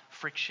have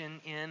friction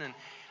in. And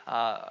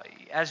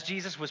as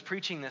Jesus was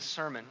preaching this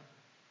sermon,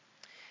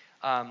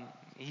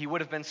 he would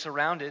have been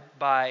surrounded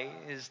by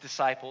his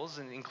disciples,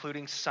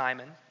 including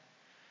Simon,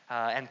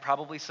 and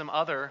probably some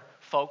other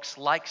folks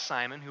like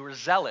Simon who were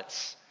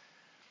zealots.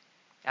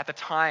 At the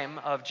time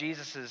of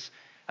Jesus'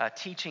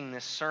 teaching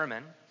this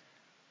sermon,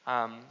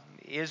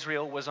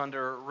 Israel was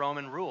under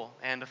Roman rule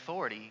and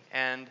authority,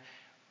 and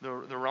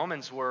the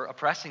Romans were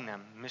oppressing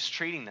them,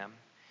 mistreating them.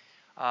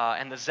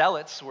 And the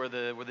zealots were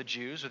the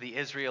Jews or the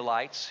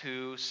Israelites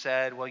who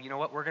said, well, you know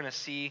what, we're going to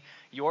see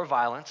your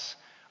violence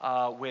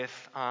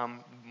with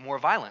more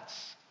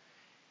violence.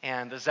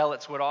 And the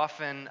zealots would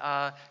often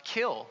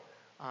kill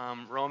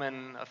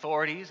Roman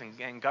authorities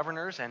and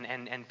governors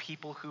and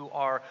people who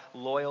are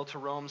loyal to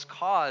Rome's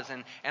cause.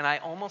 And I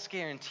almost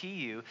guarantee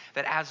you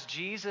that as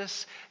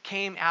Jesus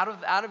came out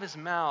of his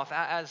mouth,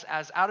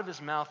 as out of his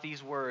mouth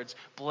these words,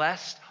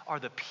 blessed are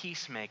the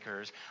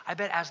peacemakers, I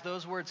bet as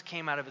those words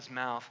came out of his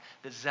mouth,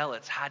 the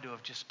zealots had to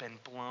have just been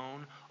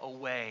blown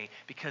away,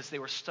 because they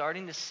were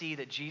starting to see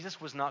that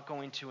Jesus was not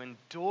going to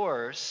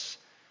endorse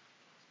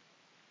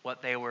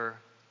what they were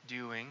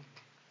doing.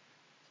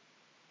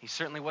 He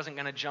certainly wasn't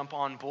going to jump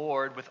on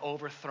board with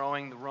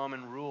overthrowing the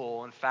Roman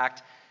rule. In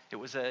fact, it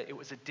was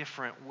a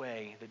different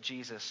way that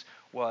Jesus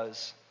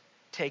was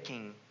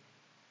taking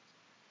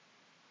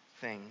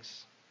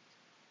things.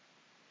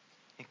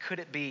 And could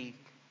it be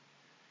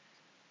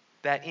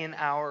that in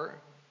our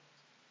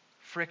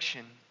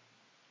friction,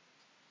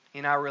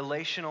 in our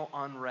relational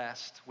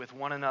unrest with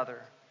one another,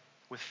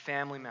 with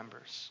family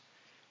members,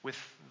 with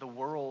the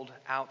world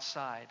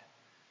outside,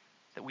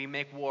 that we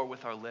make war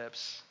with our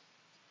lips?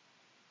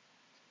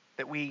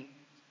 That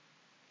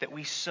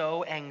we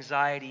sow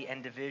anxiety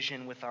and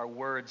division with our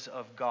words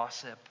of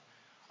gossip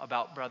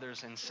about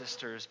brothers and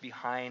sisters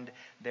behind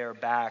their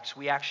backs.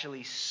 We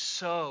actually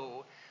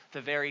sow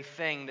the very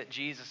thing that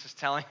Jesus is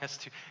telling us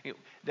to.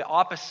 The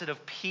opposite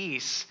of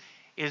peace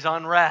is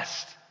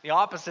unrest. The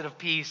opposite of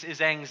peace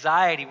is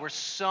anxiety. We're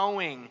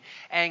sowing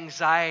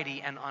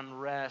anxiety and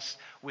unrest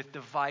with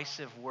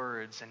divisive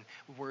words and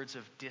words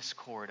of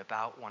discord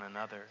about one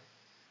another.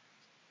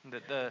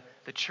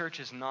 The church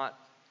is not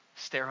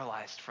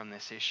sterilized from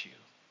this issue.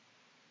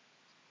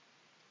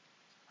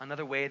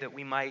 Another way that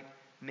we might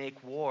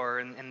make war,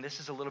 and this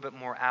is a little bit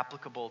more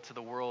applicable to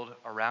the world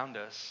around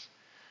us,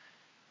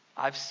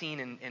 I've seen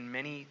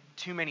in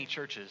too many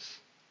churches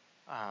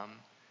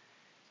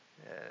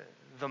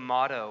the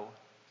motto,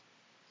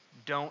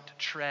 "Don't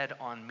tread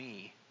on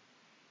me,"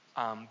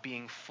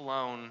 being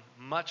flown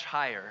much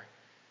higher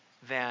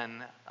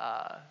than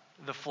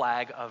the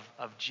flag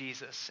of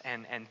Jesus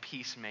and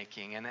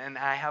peacemaking. And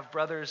I have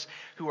brothers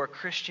who are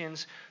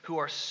Christians who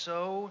are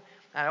so,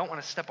 I don't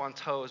want to step on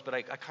toes, but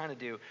I kind of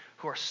do,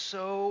 who are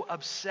so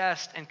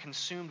obsessed and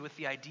consumed with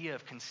the idea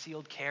of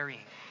concealed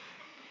carrying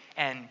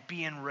and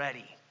being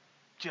ready.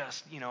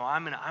 Just,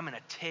 I'm gonna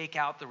take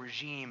out the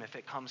regime if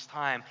it comes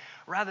time.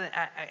 Rather than,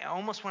 I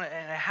almost want to,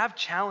 and I have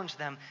challenged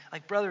them,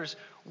 like, brothers,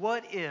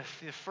 what if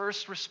the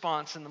first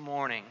response in the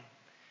morning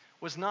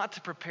was not to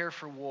prepare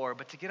for war,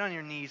 but to get on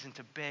your knees and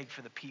to beg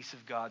for the peace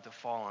of God to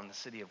fall on the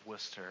city of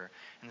Worcester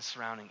and the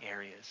surrounding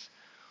areas?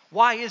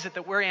 Why is it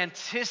that we're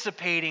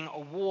anticipating a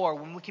war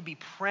when we could be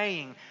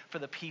praying for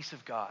the peace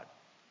of God?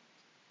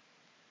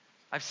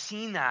 I've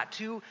seen that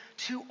too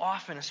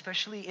often,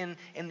 especially in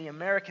the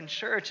American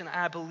church, and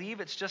I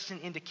believe it's just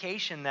an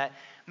indication that,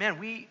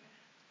 man,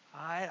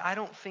 I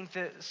don't think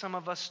that some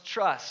of us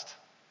trust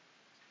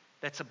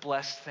that's a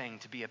blessed thing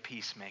to be a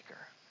peacemaker,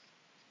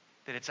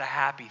 that it's a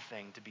happy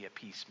thing to be a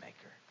peacemaker.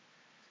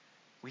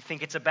 We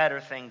think it's a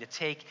better thing to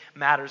take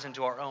matters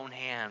into our own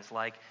hands,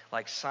 like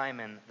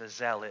Simon the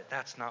Zealot.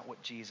 That's not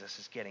what Jesus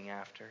is getting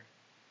after.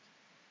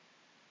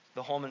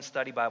 The Holman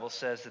Study Bible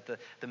says that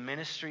the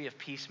ministry of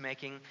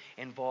peacemaking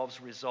involves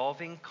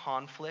resolving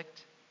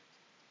conflict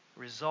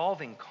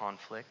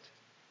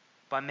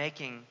by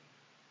making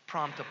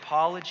prompt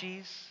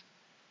apologies,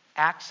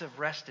 acts of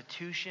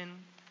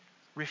restitution,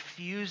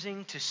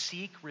 refusing to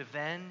seek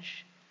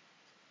revenge,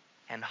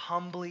 and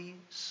humbly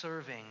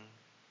serving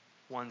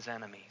one's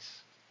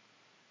enemies.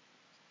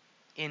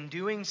 In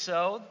doing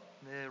so,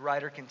 the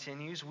writer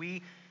continues,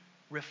 we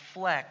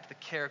reflect the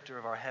character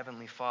of our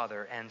Heavenly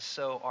Father and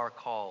so are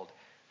called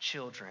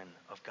children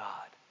of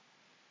God.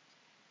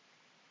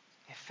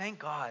 And thank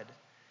God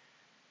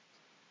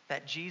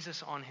that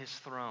Jesus on his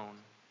throne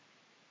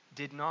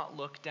did not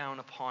look down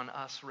upon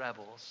us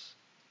rebels,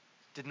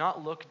 did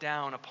not look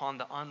down upon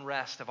the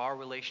unrest of our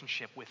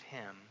relationship with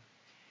him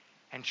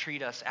and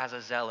treat us as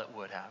a zealot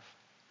would have.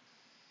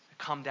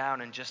 Come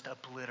down and just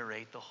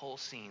obliterate the whole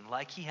scene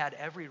like he had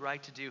every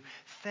right to do.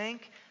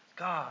 Thank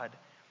God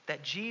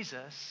that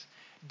Jesus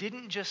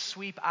didn't just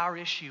sweep our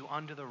issue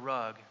under the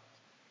rug,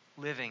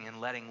 living and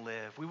letting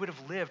live. We would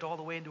have lived all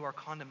the way into our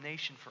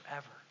condemnation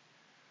forever.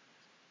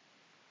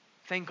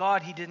 Thank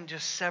God he didn't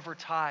just sever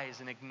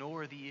ties and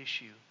ignore the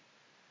issue.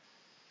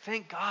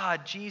 Thank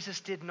God Jesus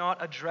did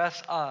not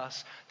address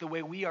us the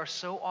way we are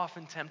so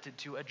often tempted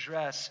to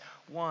address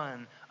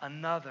one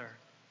another.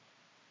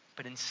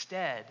 But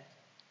instead,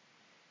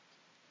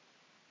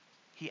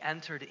 he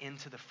entered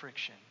into the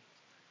friction.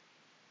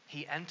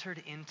 He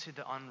entered into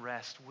the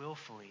unrest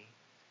willfully,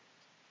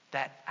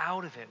 that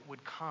out of it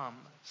would come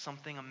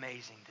something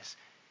amazing, this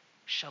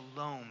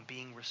shalom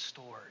being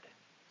restored,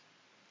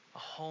 a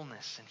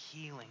wholeness and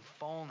healing,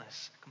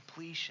 fullness,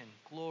 completion,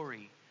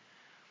 glory.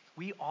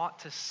 We ought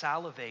to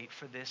salivate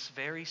for this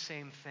very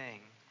same thing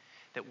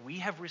that we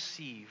have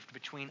received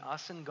between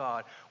us and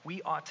God.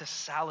 We ought to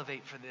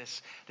salivate for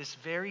this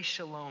very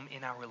shalom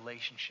in our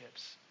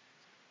relationships.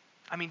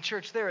 I mean,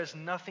 church, there is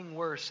nothing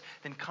worse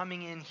than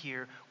coming in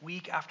here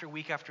week after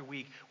week after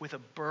week with a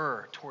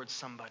burr towards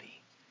somebody.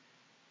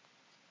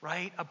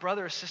 Right? A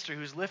brother or sister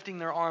who's lifting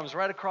their arms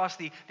right across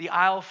the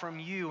aisle from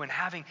you and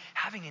having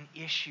an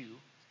issue.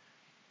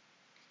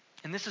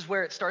 And this is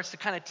where it starts to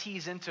kind of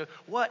tease into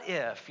what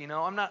if,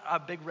 I'm not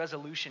a big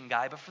resolution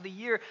guy, but for the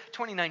year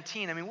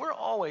 2019, I mean, we're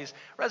always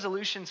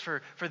resolutions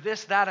for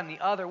this, that, and the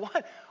other.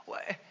 What?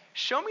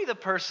 Show me the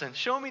person,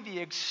 show me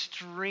the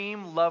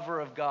extreme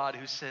lover of God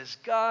who says,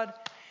 God,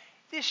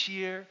 this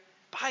year,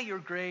 by your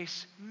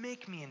grace,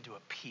 make me into a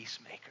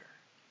peacemaker.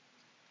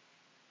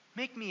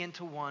 Make me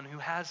into one who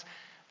has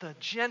the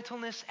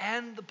gentleness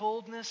and the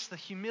boldness, the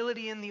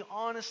humility and the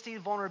honesty, the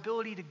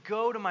vulnerability to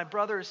go to my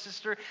brother or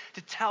sister,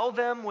 to tell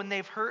them when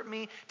they've hurt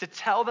me, to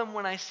tell them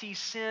when I see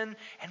sin,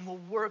 and we'll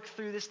work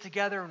through this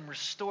together and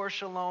restore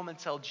shalom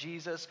until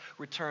Jesus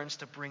returns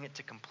to bring it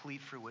to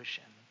complete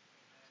fruition.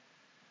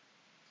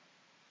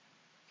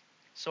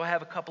 So I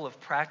have a couple of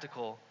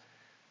practical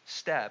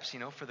steps,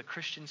 for the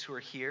Christians who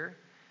are here,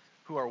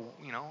 who are,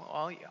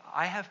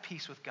 I have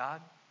peace with God.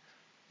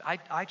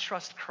 I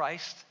trust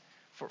Christ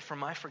for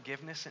my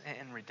forgiveness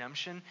and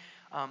redemption.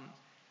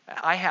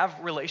 I have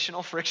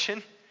relational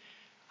friction.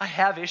 I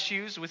have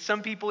issues with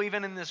some people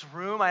even in this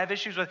room. I have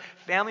issues with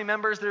family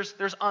members.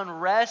 There's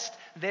unrest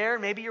there.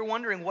 Maybe you're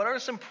wondering, what are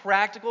some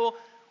practical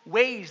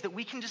ways that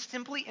we can just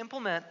simply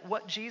implement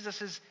what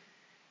Jesus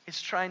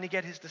is trying to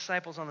get his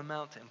disciples on the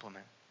Mount to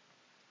implement?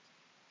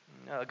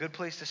 A good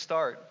place to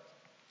start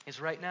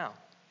is right now.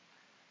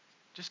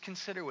 Just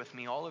consider with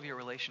me all of your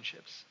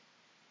relationships.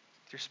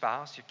 With your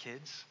spouse, your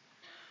kids,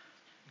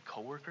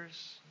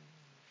 coworkers,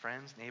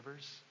 friends,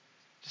 neighbors.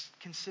 Just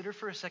consider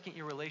for a second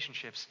your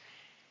relationships.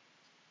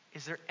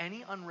 Is there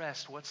any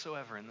unrest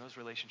whatsoever in those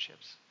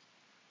relationships?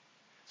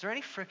 Is there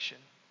any friction?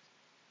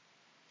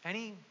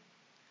 Any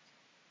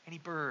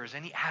burrs,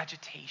 any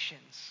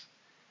agitations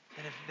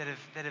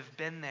that have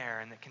been there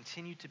and that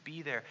continue to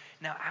be there?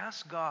 Now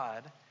ask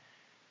God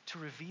to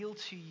reveal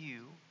to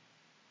you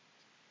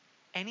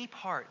any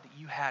part that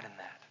you had in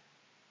that.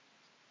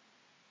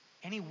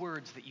 Any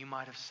words that you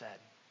might have said.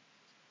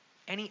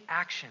 Any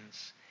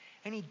actions,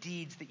 any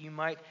deeds that you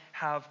might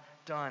have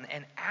done.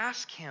 And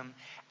ask him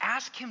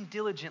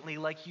diligently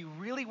like you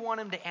really want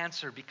him to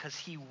answer, because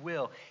he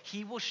will.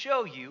 He will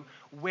show you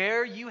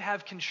where you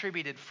have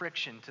contributed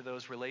friction to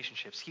those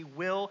relationships. He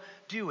will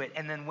do it.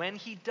 And then when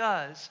he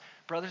does,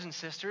 brothers and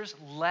sisters,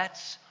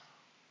 let's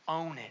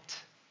own it.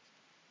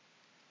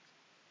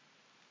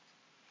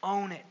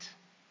 Own it.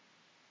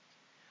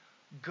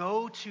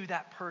 Go to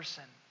that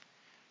person,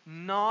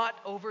 not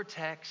over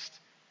text,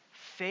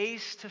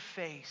 face to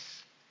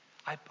face.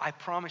 I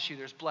promise you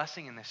there's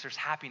blessing in this. There's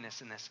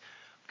happiness in this.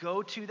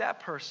 Go to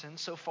that person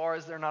so far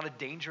as they're not a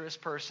dangerous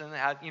person.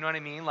 You know what I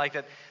mean? Like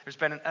that there's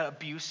been an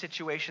abuse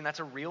situation.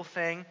 That's a real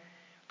thing.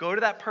 Go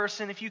to that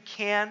person if you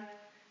can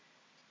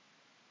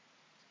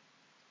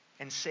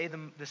and say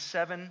the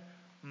 7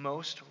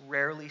 most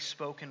rarely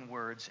spoken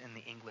words in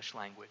the English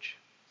language.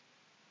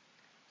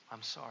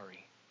 I'm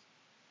sorry.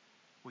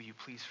 Will you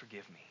please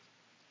forgive me?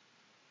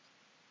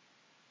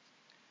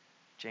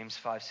 James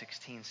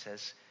 5:16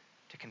 says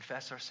to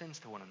confess our sins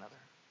to one another.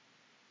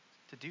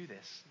 To do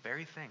this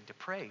very thing, to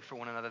pray for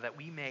one another that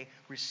we may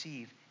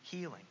receive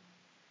healing.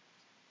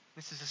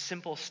 This is a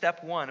simple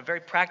step 1, a very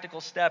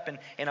practical step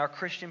in our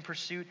Christian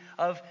pursuit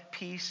of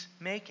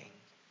peacemaking.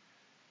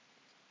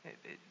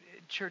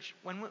 Church,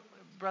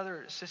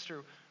 brother,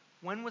 sister,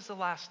 when was the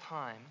last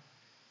time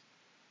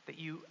that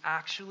you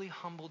actually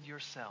humbled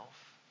yourself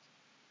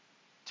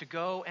to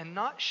go and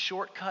not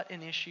shortcut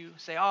an issue,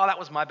 say, oh, that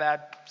was my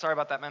bad. Sorry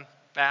about that, man.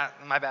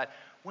 My bad.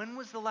 When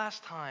was the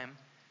last time,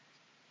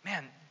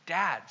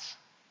 dads,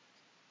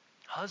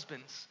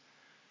 husbands,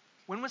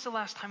 when was the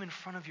last time in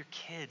front of your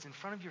kids, in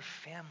front of your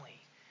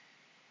family,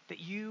 that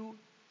you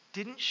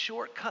didn't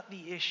shortcut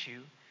the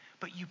issue,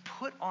 but you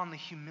put on the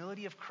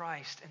humility of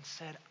Christ and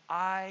said,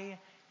 I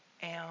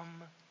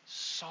am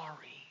sorry.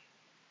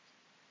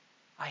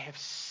 I have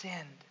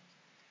sinned.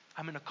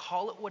 I'm going to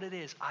call it what it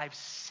is. I've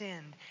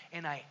sinned,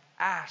 and I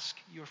ask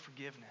your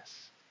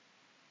forgiveness.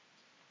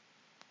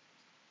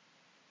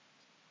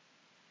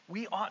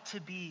 We ought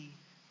to be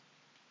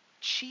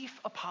chief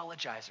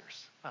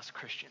apologizers, us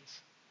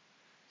Christians.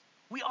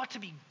 We ought to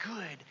be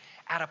good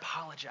at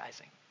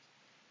apologizing.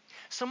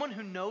 Someone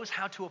who knows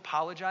how to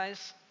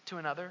apologize to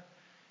another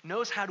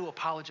knows how to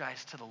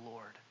apologize to the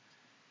Lord.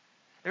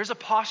 There's a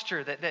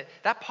posture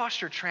that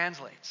posture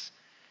translates.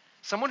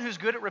 Someone who's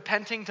good at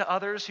repenting to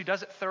others, who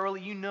does it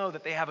thoroughly, you know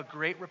that they have a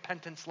great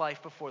repentance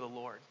life before the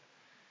Lord.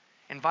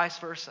 And vice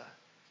versa.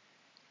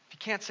 If you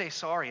can't say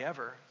sorry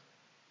ever,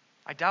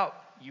 I doubt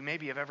you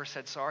maybe have ever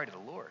said sorry to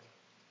the Lord.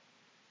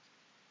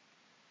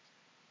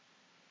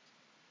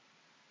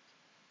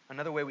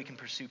 Another way we can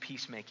pursue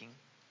peacemaking,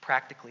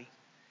 practically,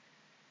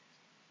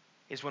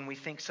 is when we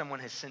think someone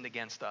has sinned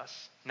against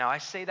us. Now, I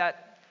say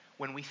that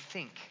when we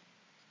think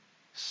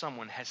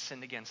someone has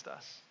sinned against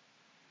us.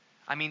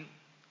 I mean,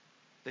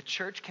 the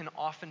church can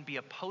often be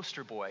a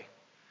poster boy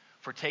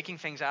for taking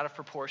things out of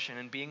proportion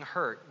and being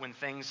hurt when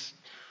things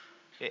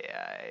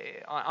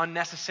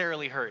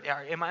unnecessarily hurt.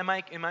 Am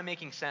I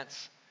making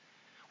sense?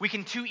 We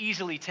can too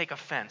easily take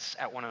offense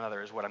at one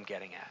another is what I'm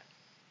getting at.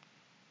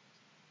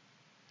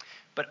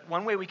 But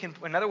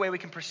another way we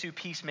can pursue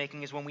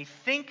peacemaking is when we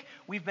think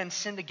we've been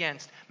sinned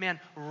against. Man,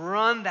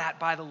 run that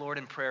by the Lord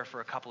in prayer for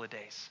a couple of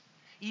days.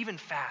 Even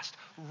fast.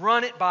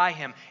 Run it by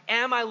him.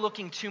 Am I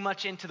looking too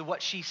much into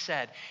what she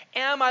said?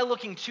 Am I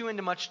looking too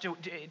much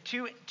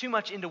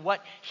into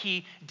what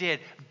he did?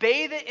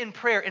 Bathe it in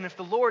prayer. And if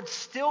the Lord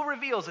still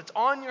reveals it's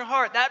on your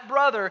heart, that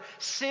brother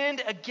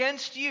sinned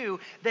against you,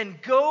 then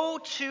go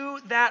to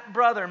that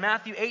brother.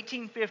 Matthew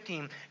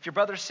 18:15. If your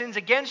brother sins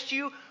against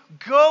you,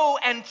 go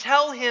and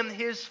tell him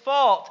his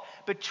fault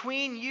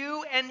between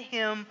you and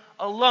him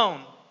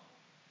alone.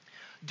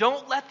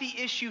 Don't let the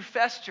issue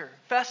fester.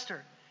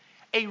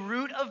 A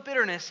root of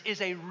bitterness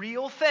is a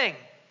real thing.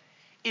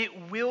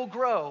 It will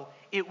grow.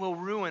 It will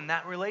ruin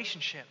that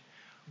relationship.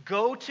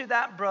 Go to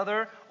that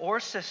brother or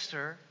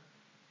sister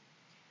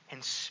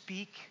and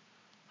speak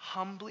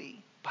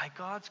humbly by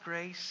God's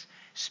grace.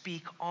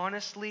 Speak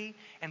honestly,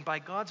 and by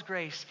God's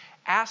grace,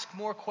 ask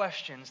more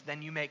questions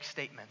than you make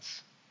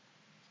statements.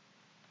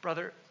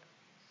 Brother,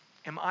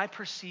 am I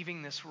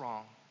perceiving this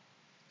wrong?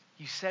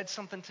 You said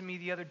something to me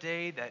the other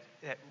day that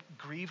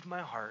grieved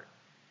my heart.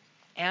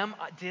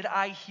 Did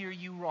I hear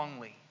you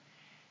wrongly?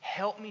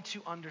 Help me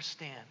to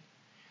understand.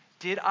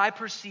 Did I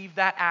perceive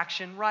that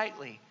action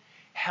rightly?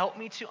 Help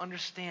me to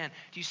understand.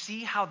 Do you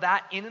see how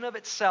that in and of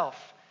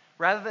itself,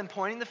 rather than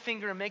pointing the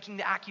finger and making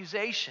the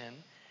accusation,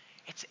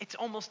 it's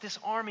almost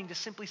disarming to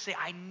simply say,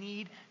 I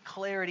need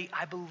clarity.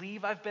 I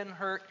believe I've been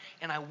hurt,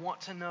 and I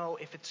want to know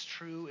if it's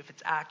true, if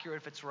it's accurate,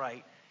 if it's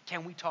right.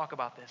 Can we talk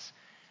about this?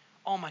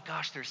 Oh my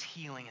gosh, there's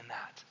healing in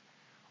that.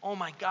 Oh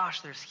my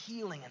gosh, there's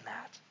healing in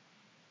that.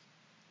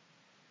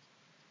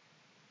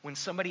 When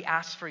somebody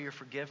asks for your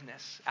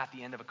forgiveness at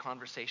the end of a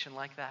conversation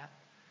like that,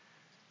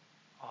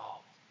 oh,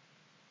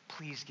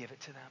 please give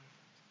it to them.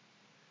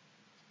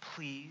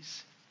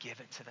 Please give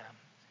it to them.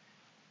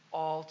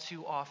 All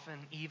too often,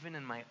 even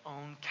in my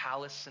own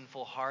callous,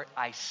 sinful heart,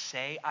 I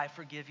say I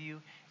forgive you,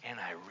 and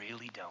I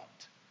really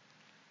don't.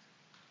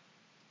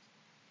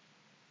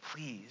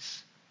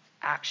 Please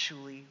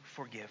actually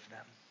forgive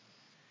them.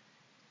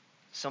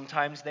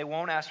 Sometimes they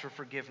won't ask for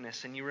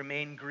forgiveness, and you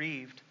remain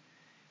grieved.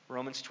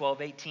 Romans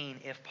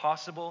 12:18, if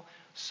possible,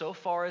 so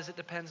far as it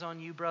depends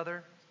on you,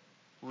 brother,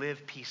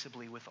 live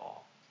peaceably with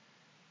all.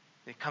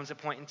 There comes a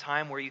point in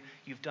time where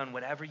you've done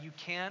whatever you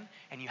can,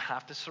 and you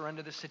have to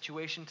surrender the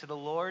situation to the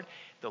Lord.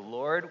 The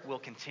Lord will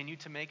continue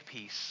to make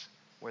peace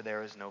where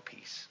there is no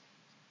peace.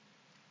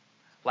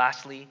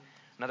 Lastly,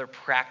 another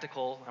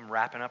practical, I'm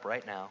wrapping up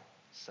right now.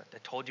 So I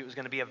told you it was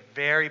going to be a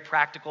very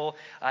practical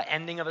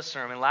ending of a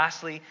sermon.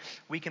 Lastly,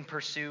 we can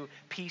pursue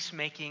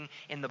peacemaking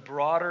in the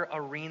broader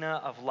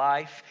arena of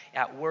life,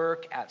 at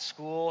work, at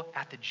school,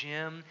 at the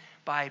gym,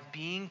 by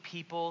being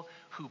people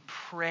who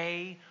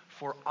pray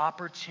for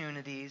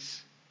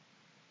opportunities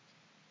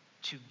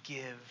to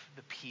give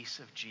the peace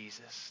of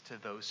Jesus to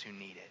those who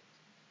need it.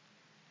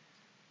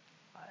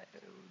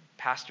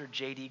 Pastor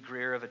J.D.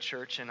 Greer of a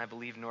church in, I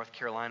believe, North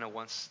Carolina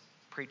once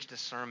preached a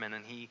sermon,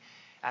 and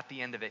at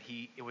the end of it,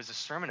 it was a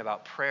sermon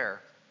about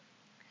prayer.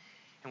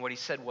 And what he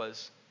said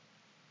was,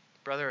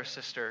 brother or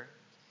sister,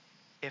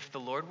 if the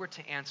Lord were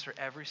to answer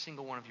every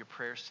single one of your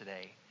prayers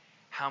today,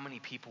 how many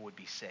people would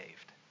be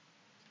saved?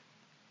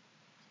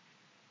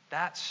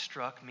 That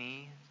struck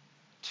me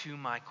to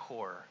my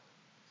core.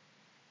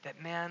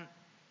 That, man,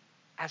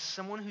 as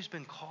someone who's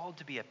been called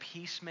to be a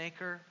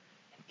peacemaker,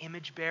 an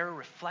image bearer,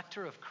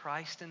 reflector of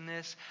Christ in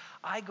this,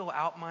 I go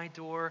out my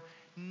door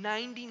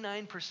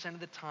 99% of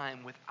the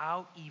time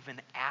without even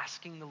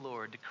asking the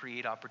Lord to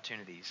create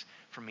opportunities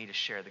for me to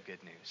share the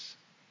good news.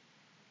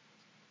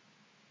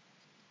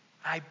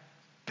 I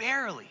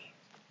barely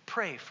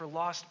pray for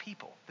lost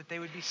people, that they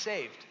would be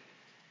saved.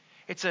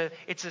 It's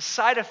a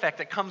side effect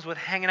that comes with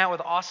hanging out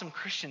with awesome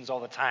Christians all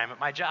the time at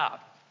my job.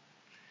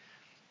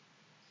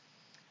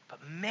 But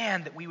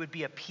man, that we would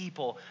be a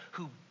people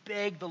who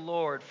beg the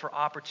Lord for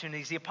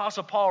opportunities. The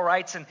Apostle Paul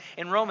writes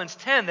in Romans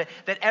 10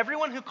 that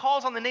everyone who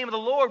calls on the name of the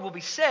Lord will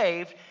be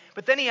saved.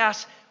 But then he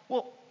asks,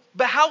 well,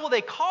 but how will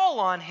they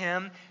call on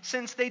him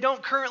since they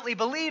don't currently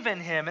believe in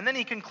him? And then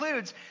he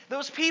concludes,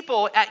 those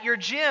people at your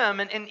gym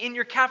and in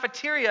your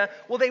cafeteria,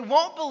 well, they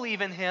won't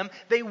believe in him.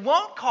 They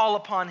won't call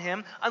upon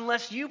him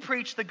unless you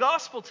preach the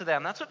gospel to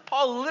them. That's what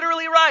Paul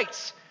literally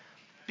writes.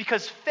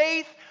 Because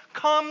faith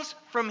comes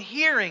from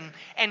hearing,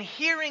 and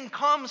hearing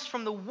comes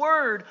from the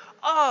word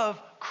of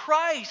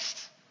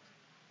Christ.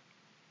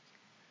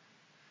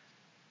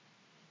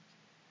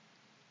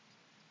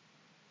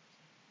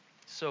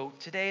 So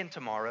today and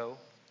tomorrow,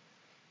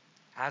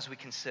 as we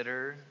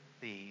consider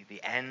the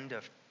end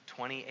of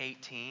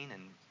 2018,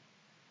 and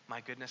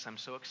my goodness, I'm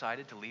so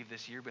excited to leave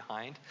this year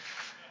behind.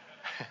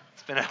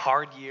 It's been a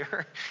hard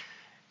year.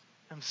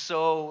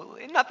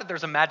 Not that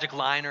there's a magic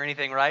line or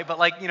anything, right? But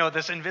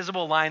this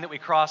invisible line that we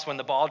cross when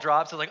the ball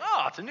drops, it's like,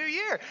 oh, it's a new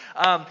year.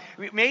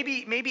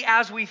 Maybe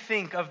as we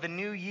think of the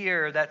new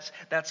year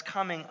that's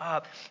coming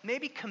up,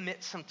 maybe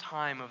commit some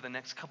time over the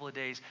next couple of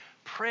days.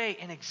 Pray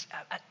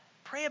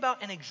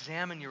about and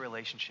examine your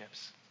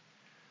relationships.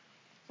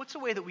 What's a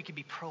way that we could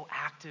be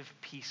proactive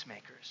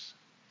peacemakers?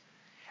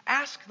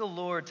 Ask the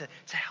Lord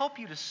to help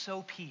you to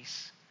sow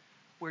peace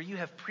where you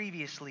have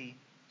previously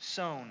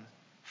sown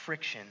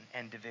friction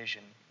and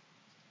division.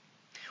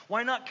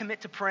 Why not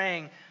commit to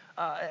praying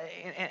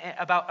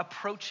about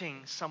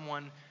approaching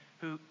someone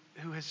who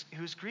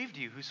has grieved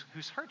you,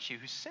 who's hurt you,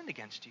 who's sinned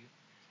against you,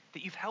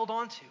 that you've held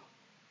on to?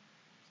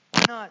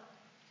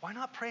 Why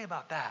not pray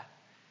about that?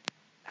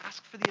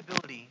 Ask for the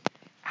ability.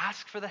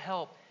 Ask for the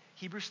help.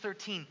 Hebrews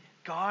 13,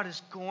 God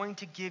is going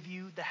to give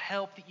you the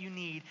help that you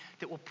need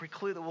that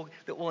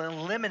will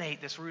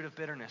eliminate this root of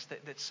bitterness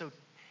that so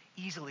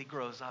easily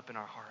grows up in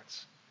our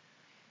hearts.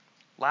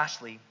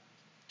 Lastly,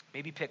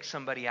 maybe pick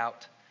somebody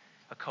out,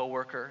 a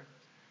coworker,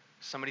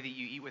 somebody that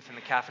you eat with in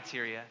the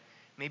cafeteria.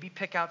 Maybe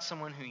pick out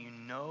someone who you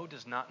know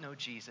does not know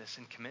Jesus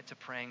and commit to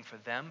praying for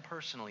them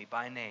personally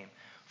by name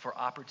for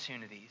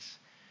opportunities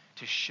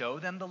to show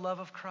them the love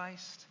of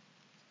Christ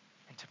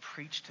and to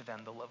preach to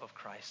them the love of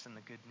Christ and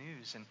the good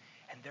news, and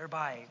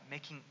thereby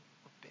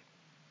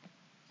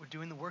we're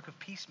doing the work of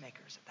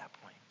peacemakers at that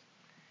point.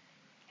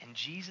 And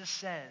Jesus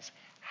says,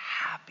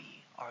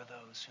 happy are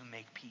those who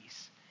make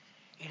peace.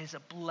 It is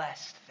a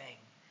blessed thing.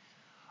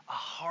 A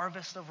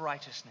harvest of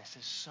righteousness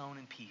is sown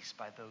in peace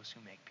by those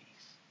who make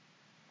peace.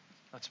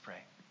 Let's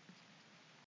pray.